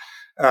 hours.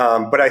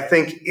 But I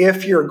think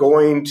if you're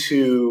going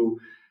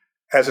to,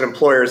 as an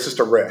employer, it's just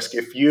a risk.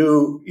 If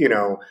you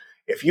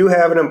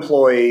have an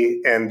employee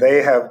and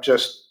they have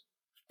just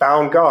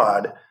found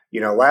God,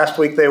 last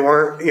week they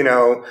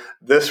weren't,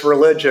 this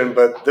religion,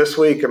 but this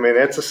week,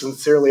 it's a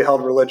sincerely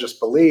held religious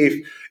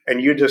belief,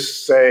 and you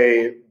just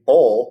say,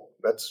 bull,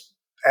 that's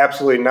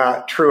absolutely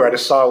not true. I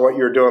just saw what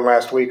you were doing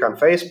last week on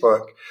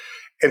Facebook.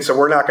 And so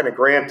we're not going to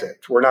grant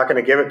it. We're not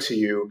going to give it to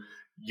you.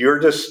 You're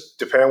just,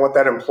 depending on what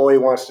that employee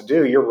wants to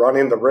do, you're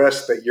running the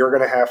risk that you're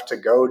going to have to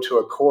go to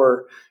a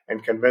court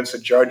and convince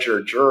a judge or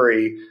a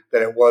jury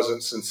that it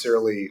wasn't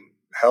sincerely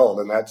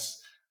held. And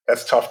that's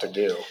tough to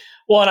do.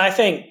 Well, and I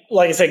think,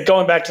 like I said,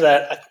 going back to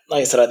that,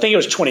 like I said, I think it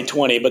was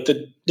 2020, but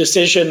the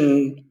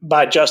decision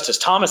by Justice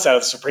Thomas out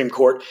of the Supreme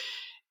Court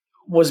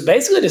was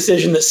basically a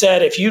decision that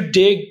said if you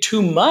dig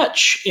too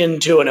much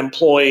into an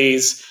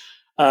employee's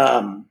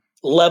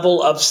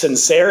level of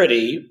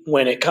sincerity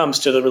when it comes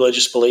to the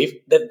religious belief,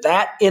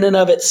 that in and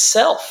of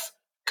itself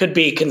could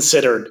be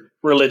considered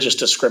religious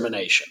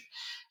discrimination.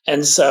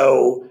 And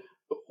so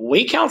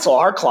we counsel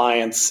our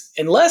clients,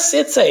 unless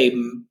it's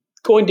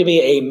going to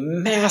be a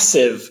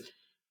massive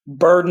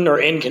burden or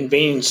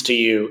inconvenience to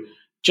you,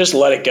 just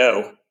let it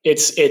go.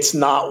 It's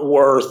not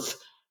worth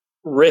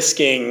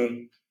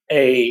risking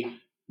a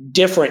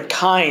different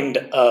kind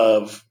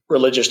of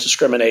religious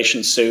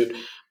discrimination suit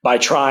by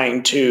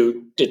trying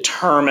to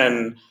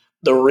determine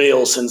the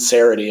real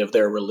sincerity of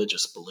their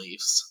religious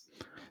beliefs.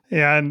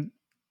 Yeah, and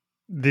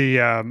the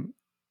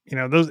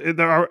those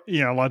there are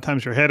a lot of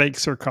times your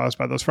headaches are caused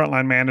by those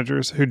frontline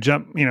managers who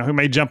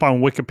may jump on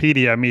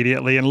Wikipedia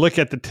immediately and look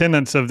at the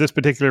tenets of this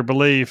particular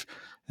belief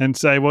and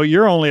say, well,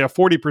 you're only a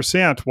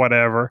 40%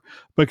 whatever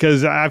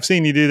because I've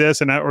seen you do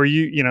this, or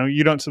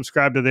you don't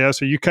subscribe to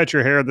this, or you cut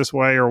your hair this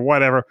way, or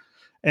whatever.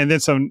 And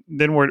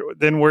then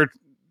we're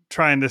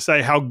trying to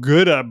say how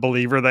good a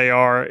believer they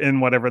are in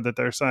whatever that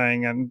they're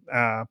saying. And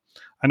I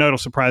know it'll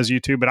surprise you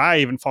too, but I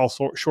even fall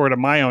short of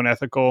my own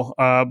ethical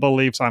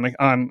beliefs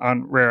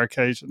on rare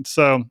occasions.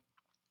 So,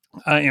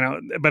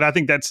 but I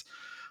think that's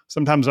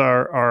sometimes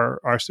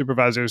our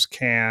supervisors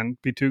can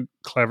be too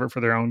clever for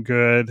their own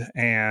good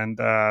and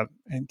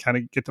kind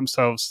of get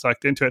themselves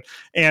sucked into it.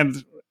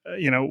 And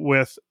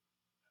with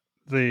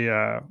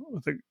the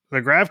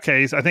Grav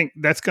case, I think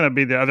that's going to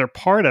be the other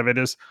part of it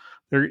is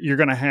you're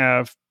going to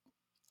have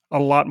a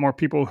lot more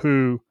people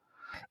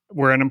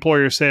where an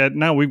employer said,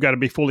 no, we've got to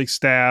be fully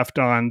staffed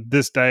on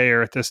this day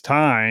or at this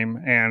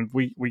time, and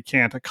we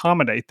can't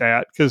accommodate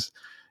that because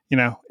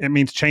it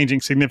means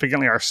changing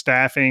significantly our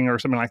staffing or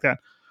something like that.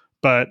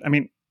 But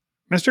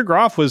Mr.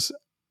 Groff was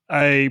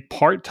a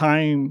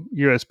part-time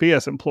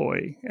USPS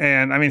employee,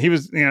 and he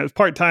was it was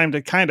part-time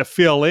to kind of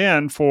fill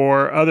in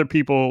for other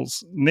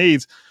people's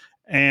needs.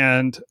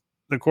 And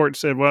the court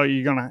said, well,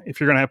 if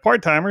you're gonna have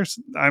part-timers,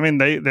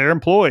 they're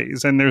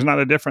employees, and there's not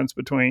a difference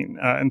between.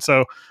 And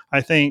so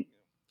I think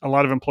a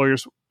lot of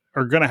employers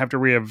are going to have to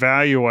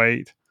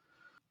reevaluate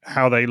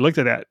how they looked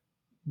at that.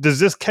 Does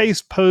this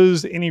case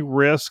pose any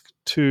risk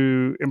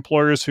to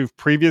employers who've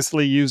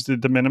previously used the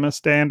de minimis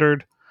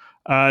standard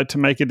to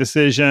make a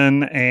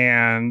decision?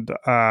 And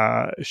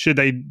should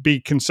they be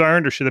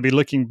concerned, or should they be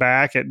looking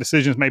back at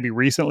decisions maybe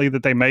recently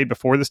that they made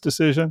before this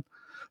decision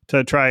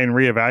to try and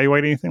reevaluate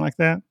anything like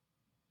that?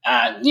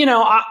 I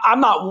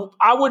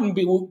wouldn't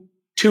be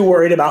too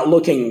worried about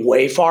looking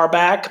way far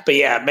back, but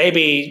yeah,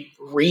 maybe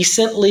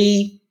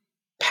recently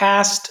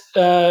past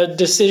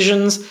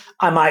decisions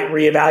I might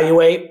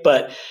reevaluate.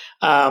 But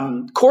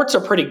courts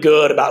are pretty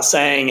good about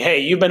saying, hey,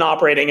 you've been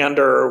operating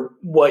under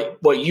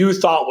what you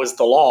thought was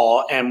the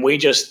law, and we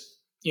just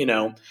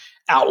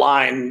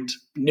outlined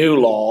new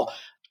law,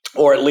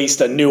 or at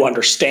least a new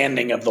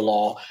understanding of the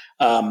law.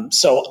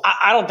 So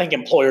I don't think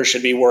employers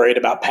should be worried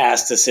about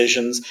past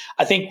decisions.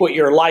 I think what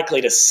you're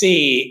likely to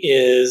see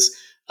is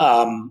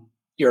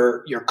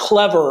your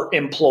clever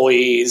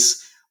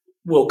employees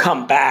will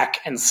come back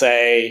and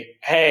say,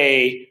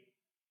 hey,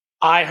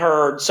 I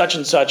heard such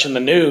and such in the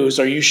news.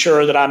 Are you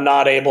sure that I'm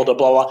not able to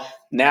blah, blah?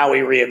 Now we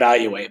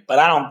reevaluate. But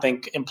I don't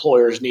think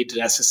employers need to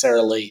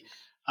necessarily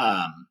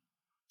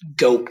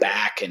go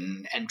back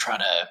and try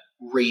to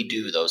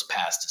redo those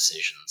past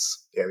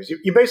decisions. Yeah,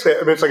 you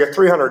basically, it's like a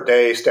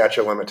 300-day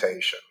statute of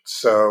limitations.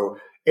 So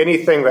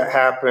anything that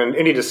happened,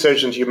 any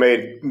decisions you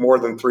made more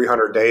than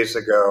 300 days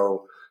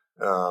ago,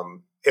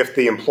 if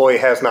the employee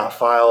has not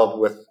filed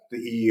with the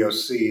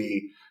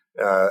EEOC,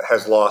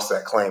 has lost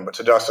that claim. But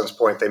to Dustin's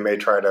point, they may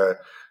try to,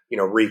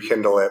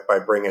 rekindle it by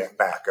bringing it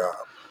back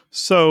up.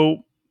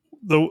 So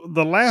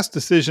the last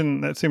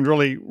decision that seemed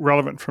really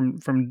relevant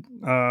from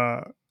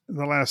the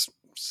last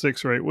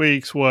 6 or 8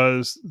 weeks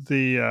was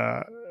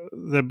the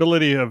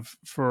ability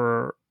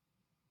for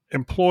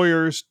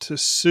employers to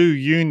sue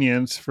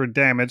unions for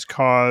damage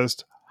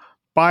caused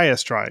by a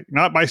strike,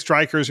 not by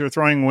strikers who are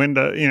throwing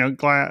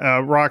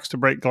rocks to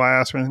break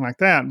glass or anything like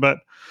that. But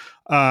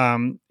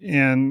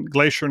in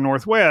Glacier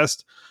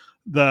Northwest,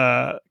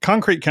 the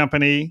concrete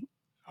company,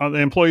 the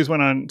employees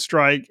went on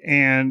strike,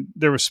 and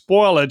there was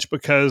spoilage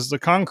because the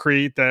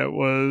concrete that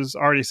was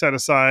already set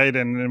aside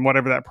and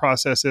whatever that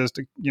process is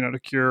to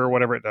cure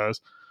whatever it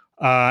does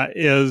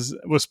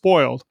was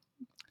spoiled,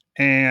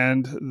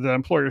 and the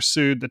employer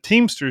sued the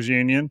Teamsters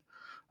union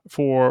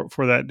for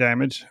that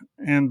damage,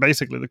 and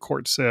basically the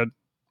court said,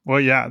 well,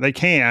 yeah, they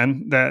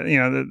can that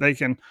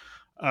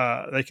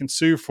they can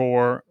sue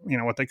for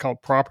what they call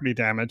property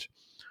damage.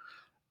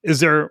 Is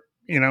there,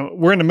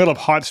 we're in the middle of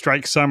hot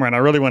strike summer, and I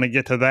really want to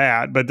get to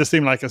that, but this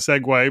seemed like a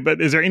segue.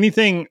 But is there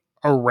anything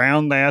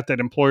around that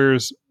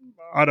employers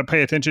ought to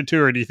pay attention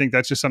to, or do you think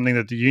that's just something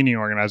that the union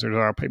organizers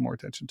ought to pay more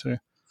attention to?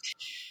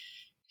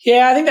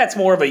 Yeah, I think that's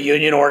more of a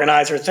union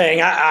organizer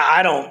thing.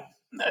 I don't.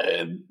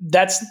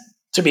 That's,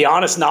 to be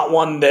honest, not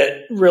one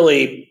that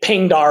really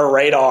pinged our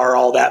radar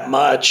all that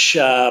much,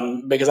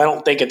 because I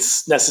don't think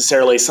it's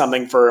necessarily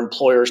something for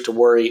employers to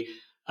worry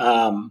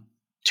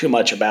too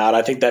much about.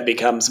 I think that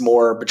becomes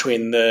more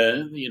between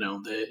the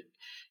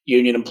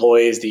union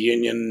employees, the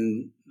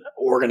union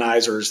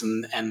organizers,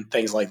 and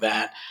things like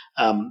that.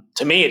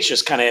 To me, it's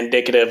just kind of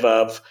indicative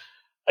of,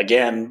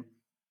 again,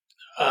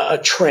 a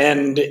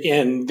trend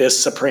in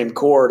this Supreme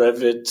Court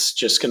of it's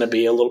just going to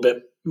be a little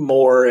bit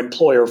more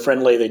employer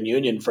friendly than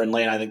union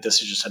friendly. And I think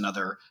this is just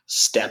another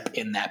step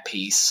in that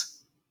piece.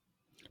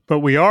 But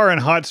we are in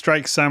hot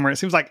strike summer. It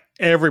seems like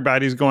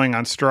everybody's going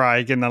on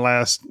strike in the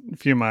last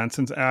few months.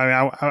 And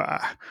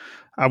I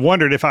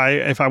wondered if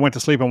I went to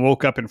sleep and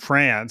woke up in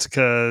France,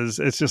 because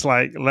it's just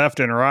like left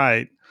and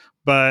right.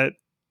 But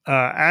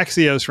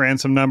Axios ran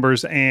some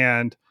numbers,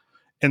 and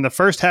in the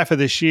first half of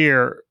this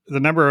year, the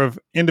number of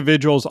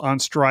individuals on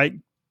strike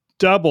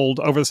doubled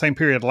over the same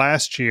period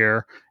last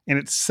year, and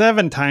it's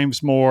 7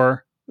 times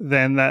more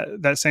than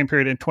that same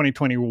period in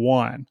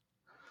 2021.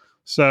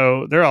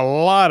 So there are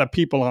a lot of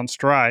people on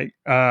strike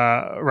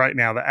right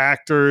now, the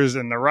actors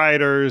and the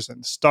writers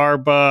and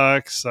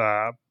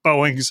Starbucks,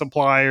 Boeing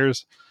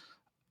suppliers,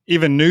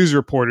 even news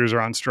reporters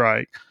are on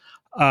strike.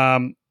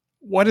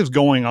 What is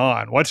going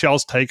on? What's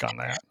y'all's take on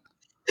that?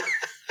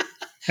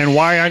 And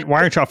why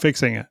aren't y'all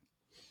fixing it?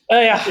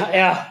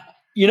 Yeah.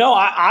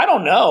 I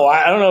don't know.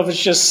 I don't know if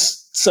it's just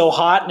so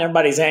hot and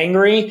everybody's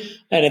angry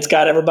and it's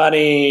got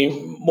everybody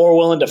more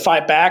willing to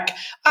fight back.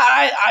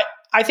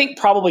 I think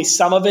probably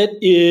some of it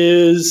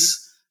is,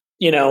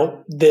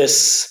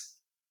 this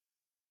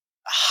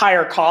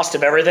higher cost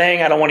of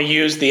everything. I don't want to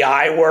use the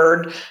I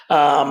word,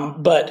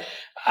 but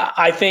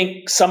I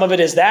think some of it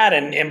is that,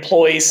 and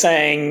employees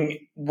saying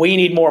we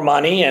need more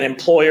money, and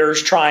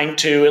employers trying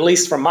to, at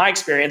least from my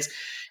experience,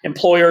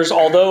 employers,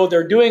 although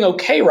they're doing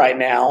okay right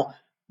now,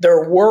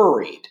 they're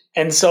worried.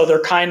 And so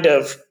they're kind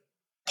of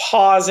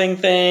pausing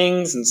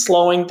things and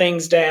slowing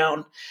things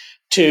down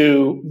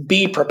to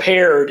be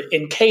prepared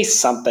in case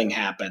something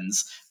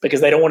happens,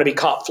 because they don't want to be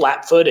caught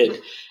flat-footed.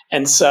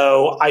 And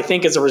so I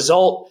think as a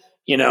result,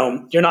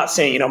 you're not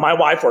seeing, my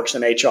wife works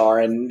in HR,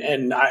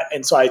 and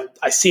so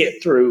I see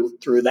it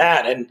through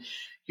that. And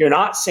you're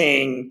not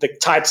seeing the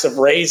types of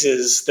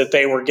raises that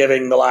they were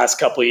giving the last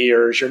couple of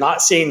years. You're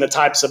not seeing the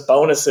types of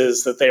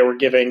bonuses that they were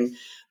giving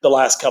the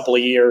last couple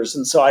of years.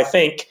 And so I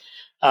think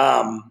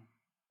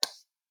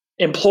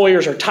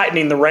employers are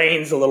tightening the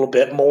reins a little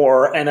bit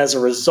more. And as a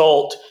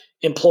result,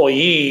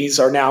 employees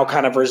are now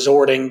kind of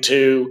resorting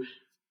to,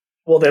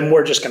 well, then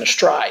we're just going to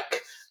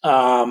strike,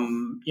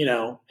 and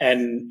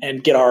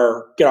get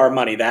our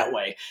money that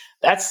way.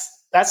 That's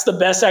the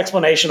best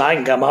explanation I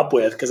can come up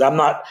with, because I'm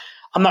not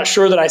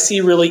sure that I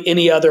see really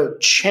any other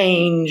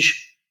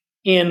change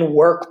in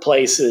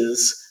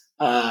workplaces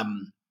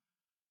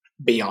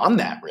beyond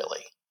that, really.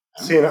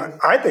 See,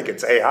 I think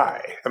it's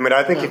AI. I mean,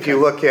 I think if you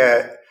look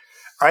at,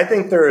 I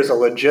think there is a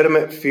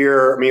legitimate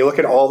fear. I mean, you look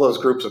at all those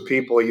groups of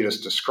people you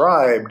just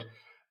described,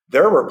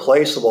 they're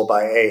replaceable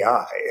by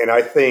AI. And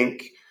I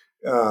think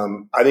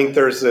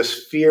there's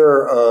this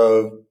fear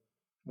of,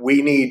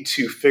 we need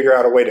to figure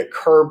out a way to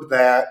curb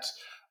that,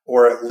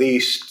 or at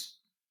least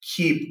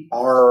keep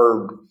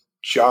our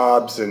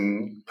jobs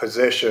and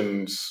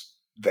positions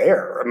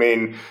there. I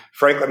mean,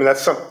 frankly,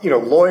 that's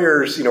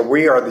lawyers,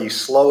 we are the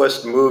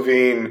slowest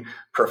moving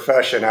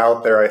profession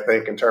out there, I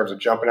think, in terms of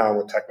jumping on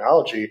with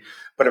technology.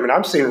 But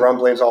I'm seeing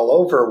rumblings all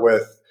over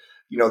with,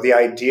 the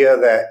idea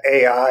that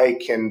AI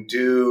can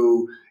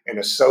do an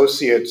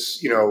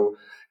associate's,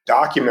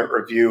 document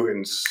review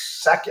in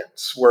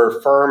seconds,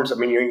 where firms,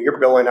 you're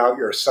billing out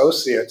your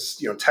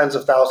associates, tens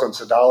of thousands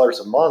of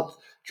dollars a month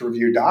to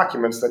review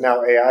documents that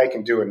now AI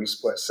can do in a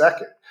split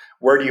second.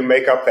 Where do you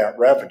make up that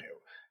revenue?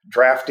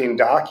 Drafting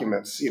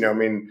documents,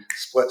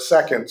 split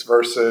seconds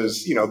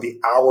versus, the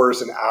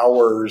hours and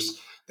hours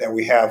that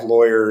we have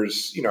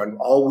lawyers, and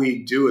all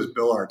we do is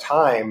bill our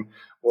time.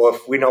 Well,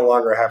 if we no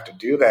longer have to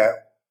do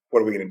that,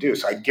 what are we going to do?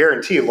 So I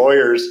guarantee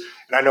lawyers,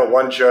 and I know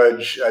one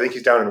judge, I think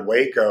he's down in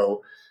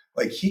Waco,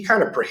 he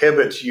kind of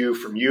prohibits you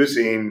from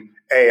using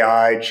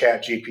AI,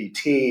 Chat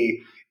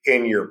GPT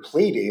in your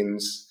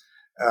pleadings.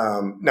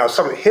 Now,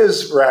 some of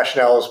his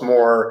rationale is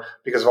more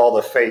because of all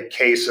the fake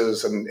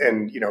cases and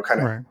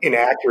right,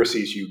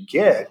 inaccuracies you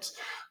get.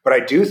 But I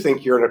do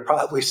think you're going to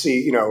probably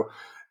see,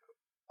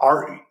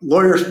 our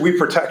lawyers, we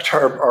protect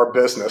our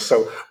business.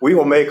 So we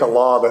will make a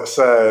law that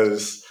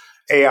says,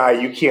 AI,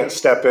 you can't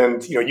step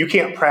in, you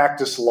can't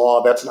practice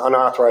law. That's an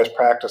unauthorized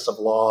practice of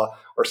law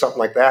or something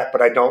like that.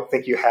 But I don't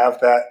think you have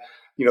that,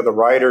 the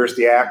writers,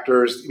 the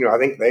actors, I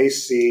think they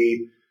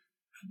see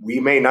we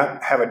may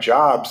not have a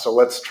job. So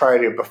let's try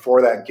to,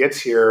 before that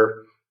gets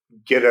here,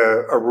 get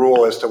a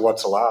rule as to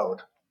what's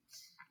allowed.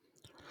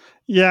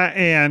 Yeah.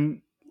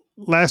 And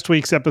last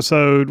week's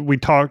episode, we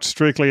talked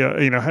strictly, a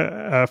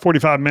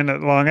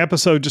 45-minute long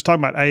episode, just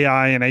talking about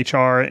AI and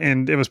HR.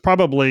 And it was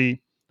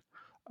probably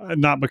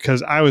not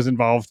because I was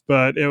involved,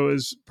 but it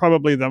was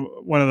probably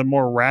one of the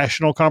more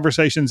rational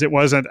conversations. It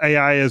wasn't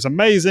AI is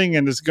amazing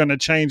and it's going to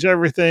change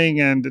everything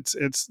and it's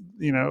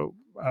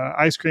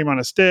ice cream on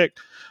a stick,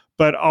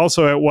 but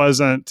also it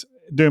wasn't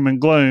doom and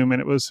gloom, and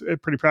it was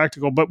pretty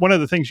practical. But one of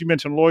the things you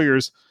mentioned,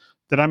 lawyers,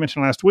 that I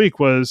mentioned last week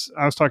was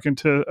I was talking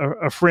to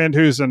a friend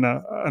who's an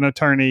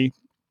attorney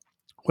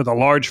with a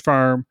large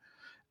firm,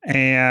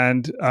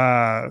 and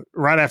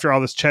right after all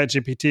this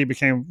ChatGPT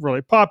became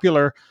really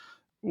popular,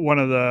 one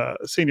of the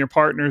senior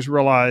partners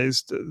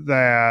realized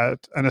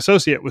that an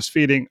associate was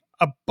feeding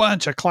a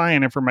bunch of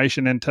client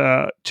information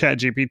into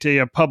ChatGPT,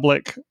 a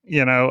public,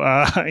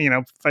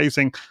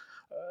 facing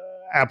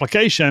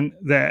application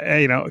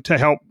that, to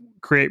help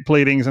create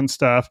pleadings and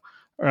stuff,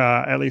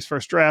 at least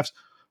first drafts.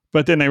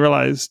 But then they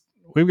realized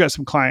we've got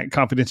some client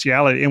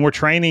confidentiality, and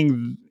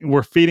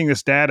we're feeding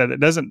this data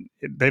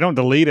they don't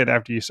delete it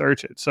after you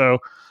search it. So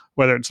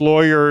whether it's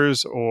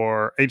lawyers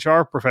or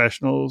HR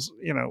professionals,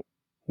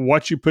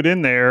 what you put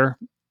in there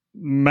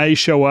may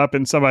show up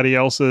in somebody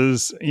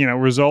else's,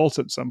 results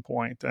at some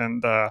point,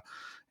 and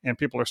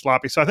people are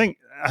sloppy. So I think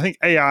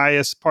AI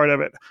is part of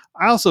it.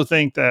 I also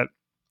think that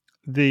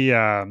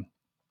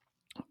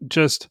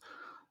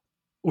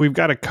we've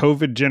got a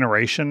COVID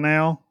generation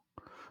now,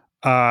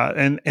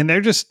 and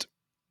they're just,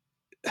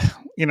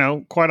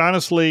 quite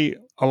honestly,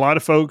 a lot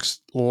of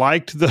folks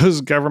liked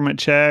those government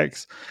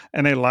checks,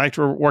 and they liked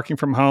working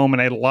from home, and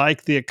they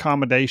liked the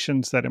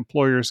accommodations that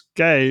employers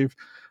gave.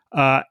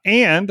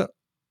 And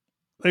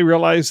they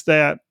realized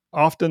that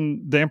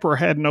often the emperor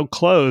had no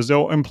clothes. The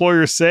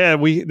employers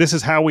said, this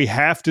is how we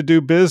have to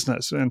do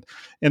business. And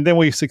then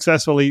we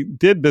successfully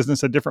did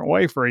business a different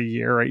way for a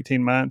year or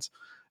 18 months.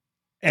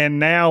 And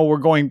now we're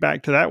going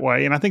back to that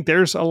way. And I think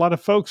there's a lot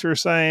of folks who are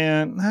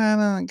saying, I'm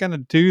not going to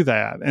do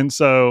that. And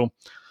so,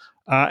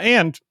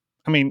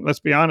 let's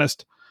be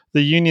honest,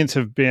 the unions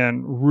have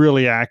been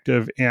really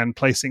active in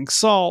placing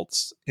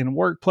salts in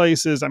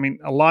workplaces.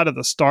 A lot of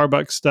the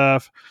Starbucks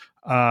stuff,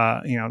 there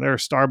are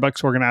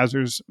Starbucks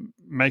organizers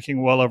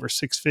making well over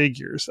six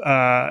figures,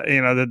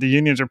 that the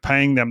unions are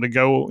paying them to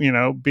go,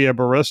 be a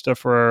barista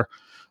for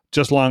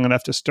just long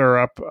enough to stir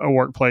up a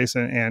workplace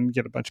and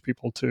get a bunch of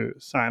people to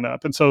sign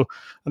up. And so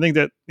I think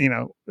that,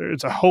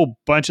 there's a whole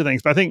bunch of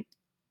things, but I think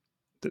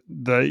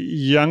the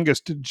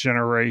youngest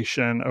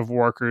generation of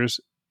workers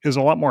is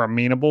a lot more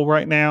amenable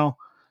right now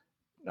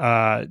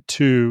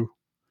to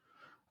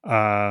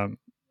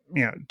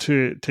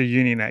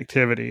union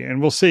activity.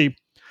 And we'll see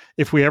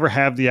if we ever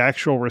have the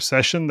actual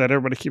recession that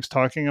everybody keeps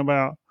talking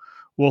about.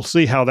 We'll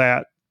see how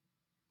that,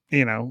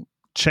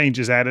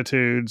 changes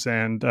attitudes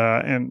and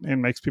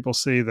makes people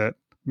see that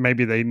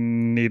maybe they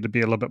need to be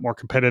a little bit more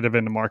competitive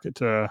in the market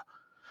to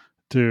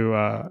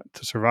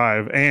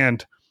survive.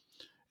 And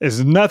it's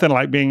nothing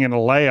like being in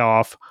a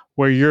layoff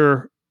where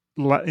you're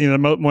one of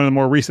the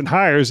more recent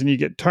hires and you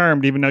get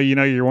termed, even though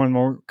you're one of the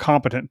more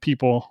competent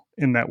people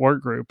in that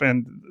work group.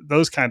 And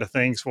those kind of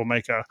things will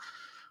make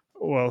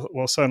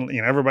suddenly,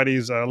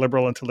 everybody's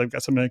liberal until they've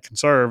got something to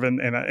conserve,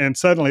 and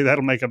suddenly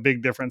that'll make a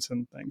big difference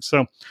in things.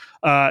 So,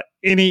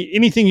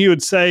 anything you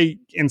would say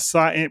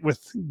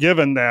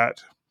given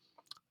that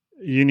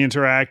unions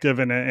are active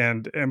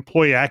and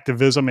employee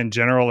activism in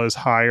general is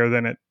higher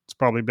than it's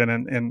probably been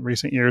in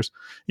recent years.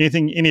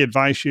 Any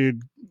advice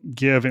you'd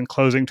give in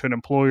closing to an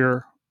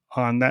employer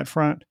on that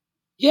front?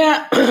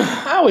 Yeah,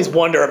 I always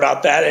wonder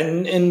about that,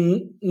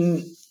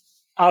 and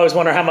I always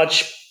wonder how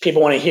much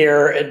people want to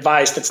hear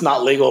advice that's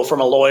not legal from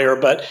a lawyer.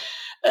 But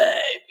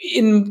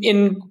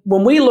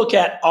when we look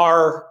at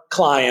our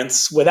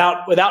clients,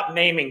 without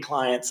naming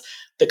clients,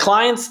 the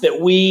clients that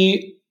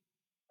we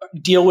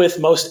deal with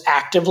most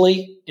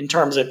actively in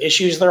terms of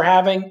issues they're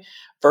having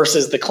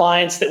versus the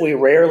clients that we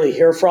rarely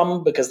hear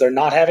from because they're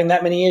not having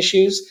that many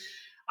issues,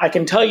 I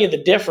can tell you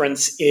the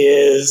difference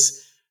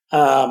is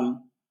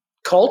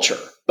culture,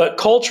 but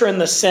culture in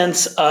the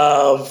sense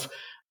of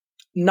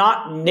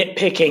not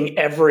nitpicking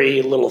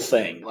every little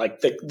thing. Like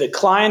the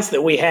clients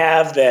that we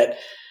have that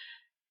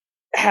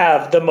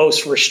have the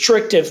most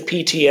restrictive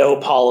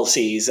PTO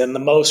policies and the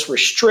most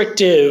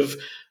restrictive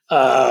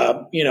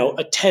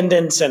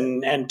attendance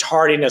and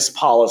tardiness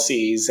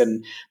policies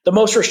and the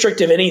most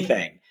restrictive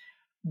anything,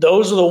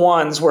 those are the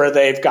ones where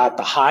they've got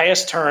the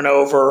highest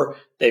turnover,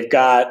 they've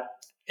got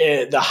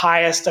the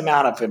highest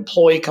amount of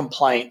employee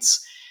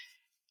complaints.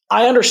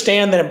 I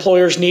understand that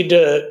employers need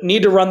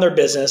to run their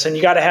business, and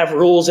you got to have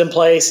rules in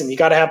place and you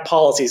got to have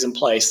policies in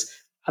place.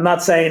 I'm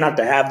not saying not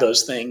to have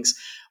those things,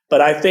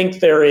 but I think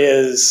there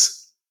is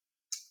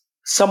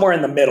somewhere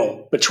in the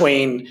middle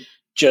between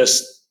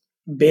just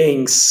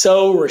being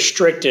so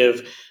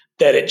restrictive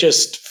that it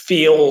just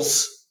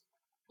feels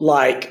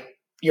like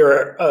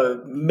you're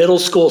a middle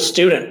school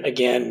student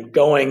again,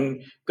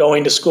 going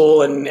to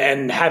school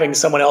and having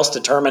someone else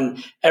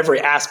determine every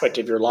aspect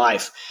of your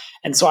life.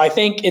 And so I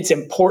think it's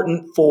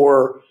important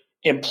for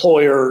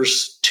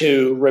employers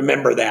to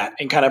remember that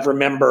and kind of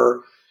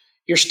remember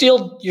you're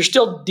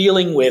still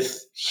dealing with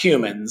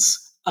humans,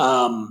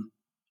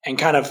 and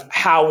kind of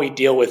how we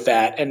deal with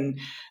that. And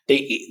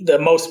the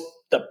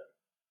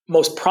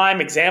most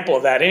prime example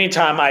of that,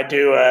 anytime I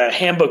do a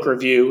handbook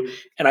review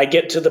and I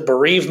get to the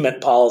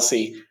bereavement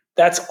policy,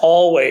 that's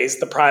always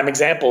the prime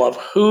example of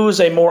who's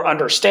a more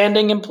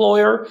understanding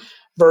employer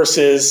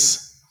versus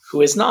who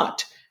is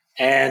not.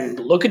 And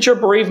look at your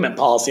bereavement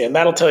policy, and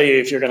that'll tell you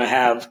if you're going to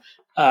have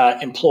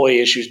employee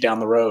issues down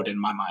the road, in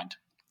my mind.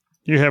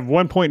 You have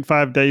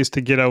 1.5 days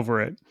to get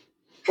over it.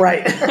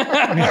 Right.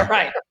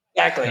 Right.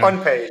 Exactly.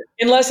 Unpaid.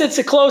 Unless it's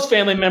a close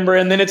family member,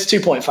 and then it's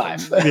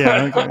 2.5.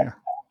 Yeah. Okay.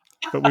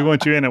 But we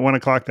want you in at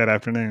 1:00 that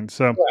afternoon.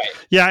 So, right.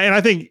 Yeah. And I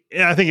think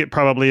it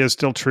probably is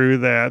still true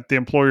that the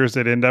employers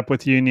that end up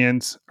with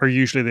unions are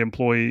usually the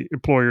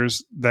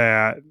employers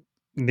that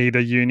need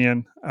a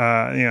union.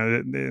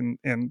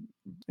 And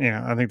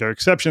I think there are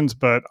exceptions,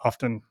 but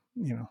often,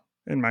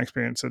 in my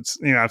experience, it's,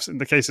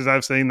 the cases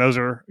I've seen, those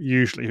are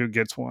usually who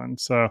gets one.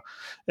 So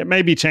it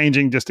may be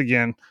changing just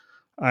again.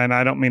 And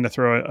I don't mean to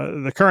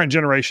throw the current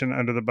generation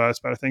under the bus,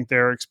 but I think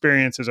their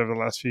experiences over the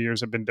last few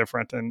years have been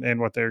different. And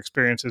what their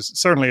experiences,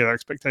 certainly their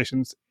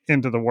expectations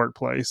into the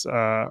workplace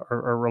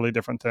are really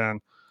different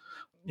than,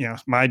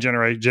 my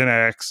generation, Gen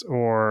X,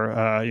 or,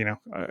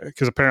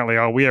 because apparently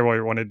all we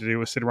ever wanted to do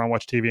was sit around,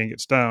 watch TV and get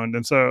stoned.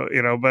 And so,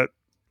 but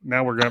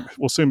now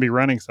we'll soon be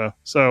running stuff.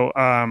 So,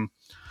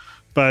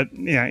 but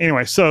yeah,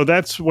 anyway, so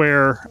that's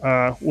where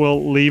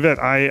we'll leave it.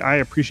 I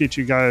appreciate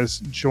you guys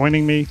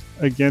joining me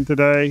again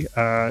today.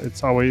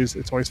 It's always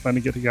fun to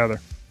get together.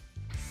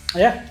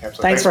 Yeah.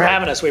 Thanks for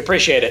having us. We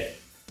appreciate it.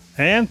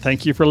 And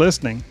thank you for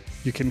listening.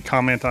 You can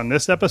comment on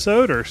this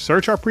episode or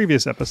search our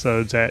previous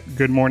episodes at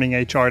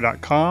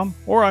goodmorninghr.com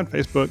or on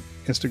Facebook,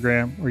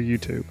 Instagram, or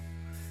YouTube.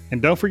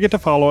 And don't forget to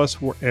follow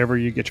us wherever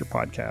you get your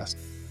podcast.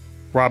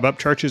 Rob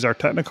Upchurch is our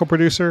technical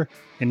producer,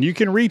 and you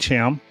can reach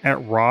him at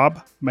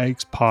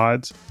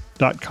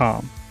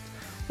robmakespods.com.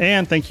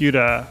 And thank you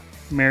to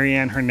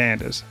Marianne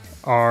Hernandez,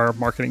 our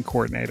marketing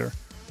coordinator.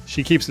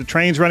 She keeps the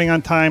trains running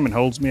on time and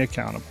holds me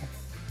accountable.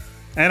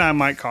 And I'm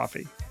Mike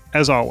Coffey.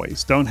 As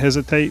always, don't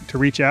hesitate to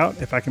reach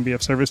out if I can be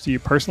of service to you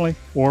personally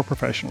or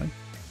professionally.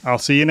 I'll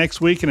see you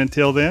next week, and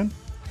until then,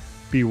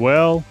 be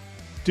well,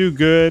 do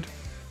good,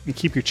 and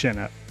keep your chin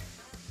up.